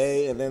paradise.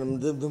 day. And then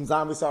them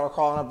zombies started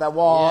crawling up that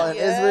wall in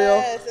Israel.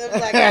 Yes, it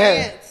was like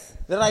ants.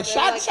 They're like,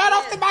 shut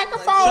off the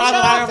microphone. Shut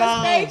off the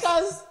the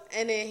speakers.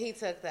 And then he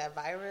took that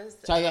virus.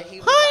 So and yeah. he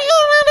was like,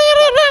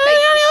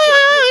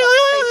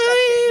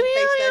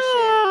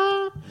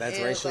 That's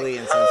racially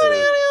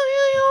insensitive.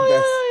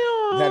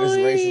 That is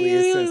racially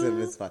insensitive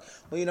as fuck.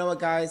 Well, you know what,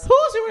 guys?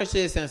 Who's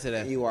racially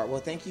insensitive? You are. Well,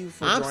 thank you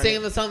for I'm joining.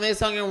 singing the song they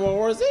sung in World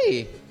War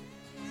Z.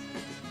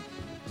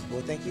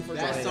 Well, thank you for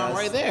That joining song us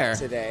right there.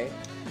 today.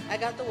 I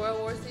got the World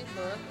War Z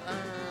book.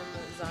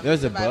 Zombie There's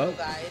a Survival book?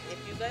 Guide.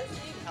 If you guys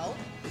need help,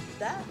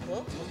 that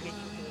book will get you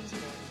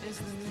through this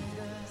book.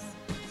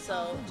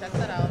 So check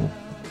that out.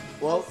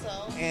 Well,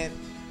 Also, and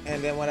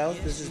then what else?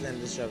 This is the end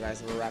of the show,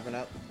 guys. We're wrapping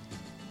up.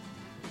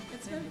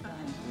 It's been fun.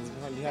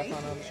 Do you have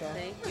fun on the show?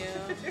 Thank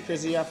you.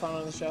 Chris, do you have fun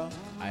on the show?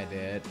 I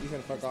did. You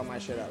can fuck all my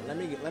shit up. Let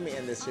me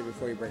end this shit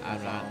before you break my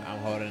I'm not. phone. I'm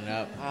holding it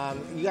up.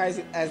 You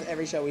guys, as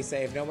every show we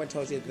say, if no one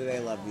told you that they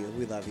love you,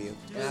 we love you.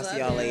 And I'll see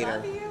y'all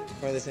later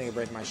for listening to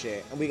Break My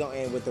Shit. And we gonna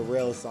end with the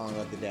real song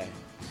of the day.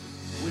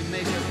 We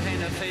make her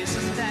paint her face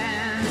and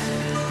dance.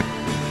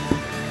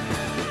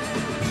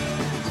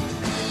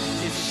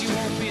 If she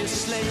won't be a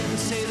slave and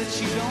say that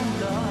she don't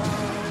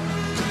love.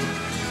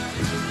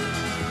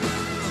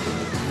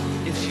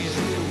 If she's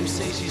real, we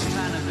say she's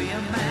trying to be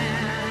a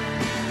man.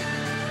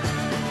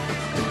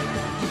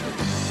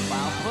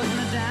 While putting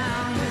her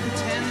down, we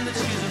pretend that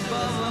she's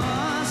above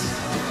us.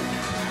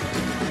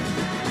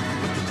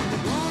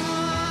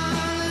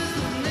 Woman is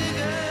the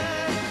nigger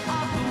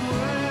of the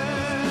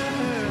world.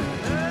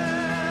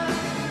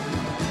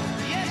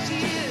 Yes, she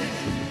is.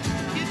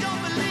 You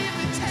don't believe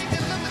me? Take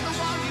a look at the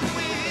one you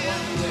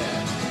will.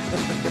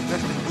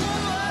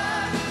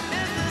 Woman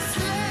is the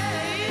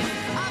slave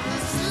of the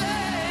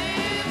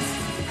slaves.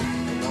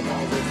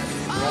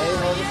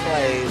 Slave or the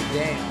slave,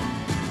 damn.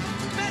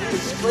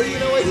 Well, you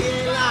know what? He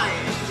ain't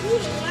lying. He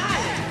ain't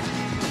lying.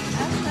 I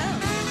don't know.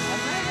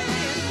 I'm not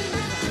really into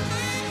this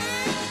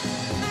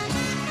one.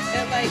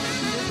 And like,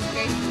 this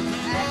great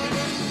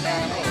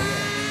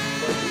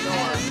But you know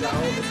our show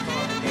is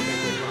called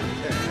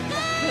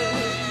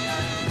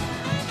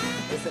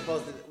It's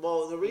supposed to.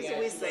 Well, the reason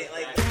we say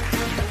like.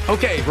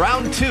 Okay,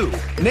 round two.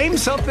 Name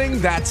something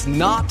that's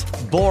not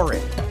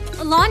boring.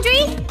 A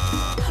laundry?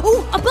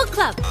 Ooh, a book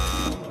club.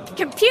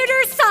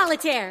 Computer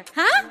solitaire,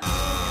 huh?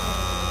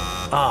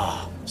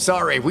 Ah,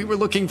 sorry, we were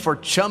looking for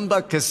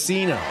Chumba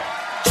Casino.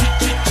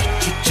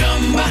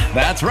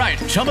 That's right,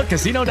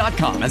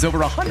 ChumbaCasino.com has over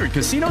 100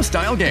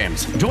 casino-style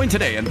games. Join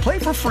today and play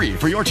for free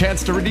for your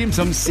chance to redeem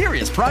some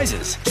serious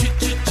prizes.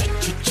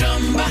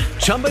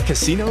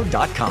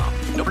 ChumbaCasino.com.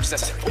 No purchase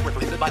necessary. Void where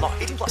prohibited by law.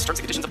 18+ terms and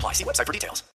conditions apply. See website for details.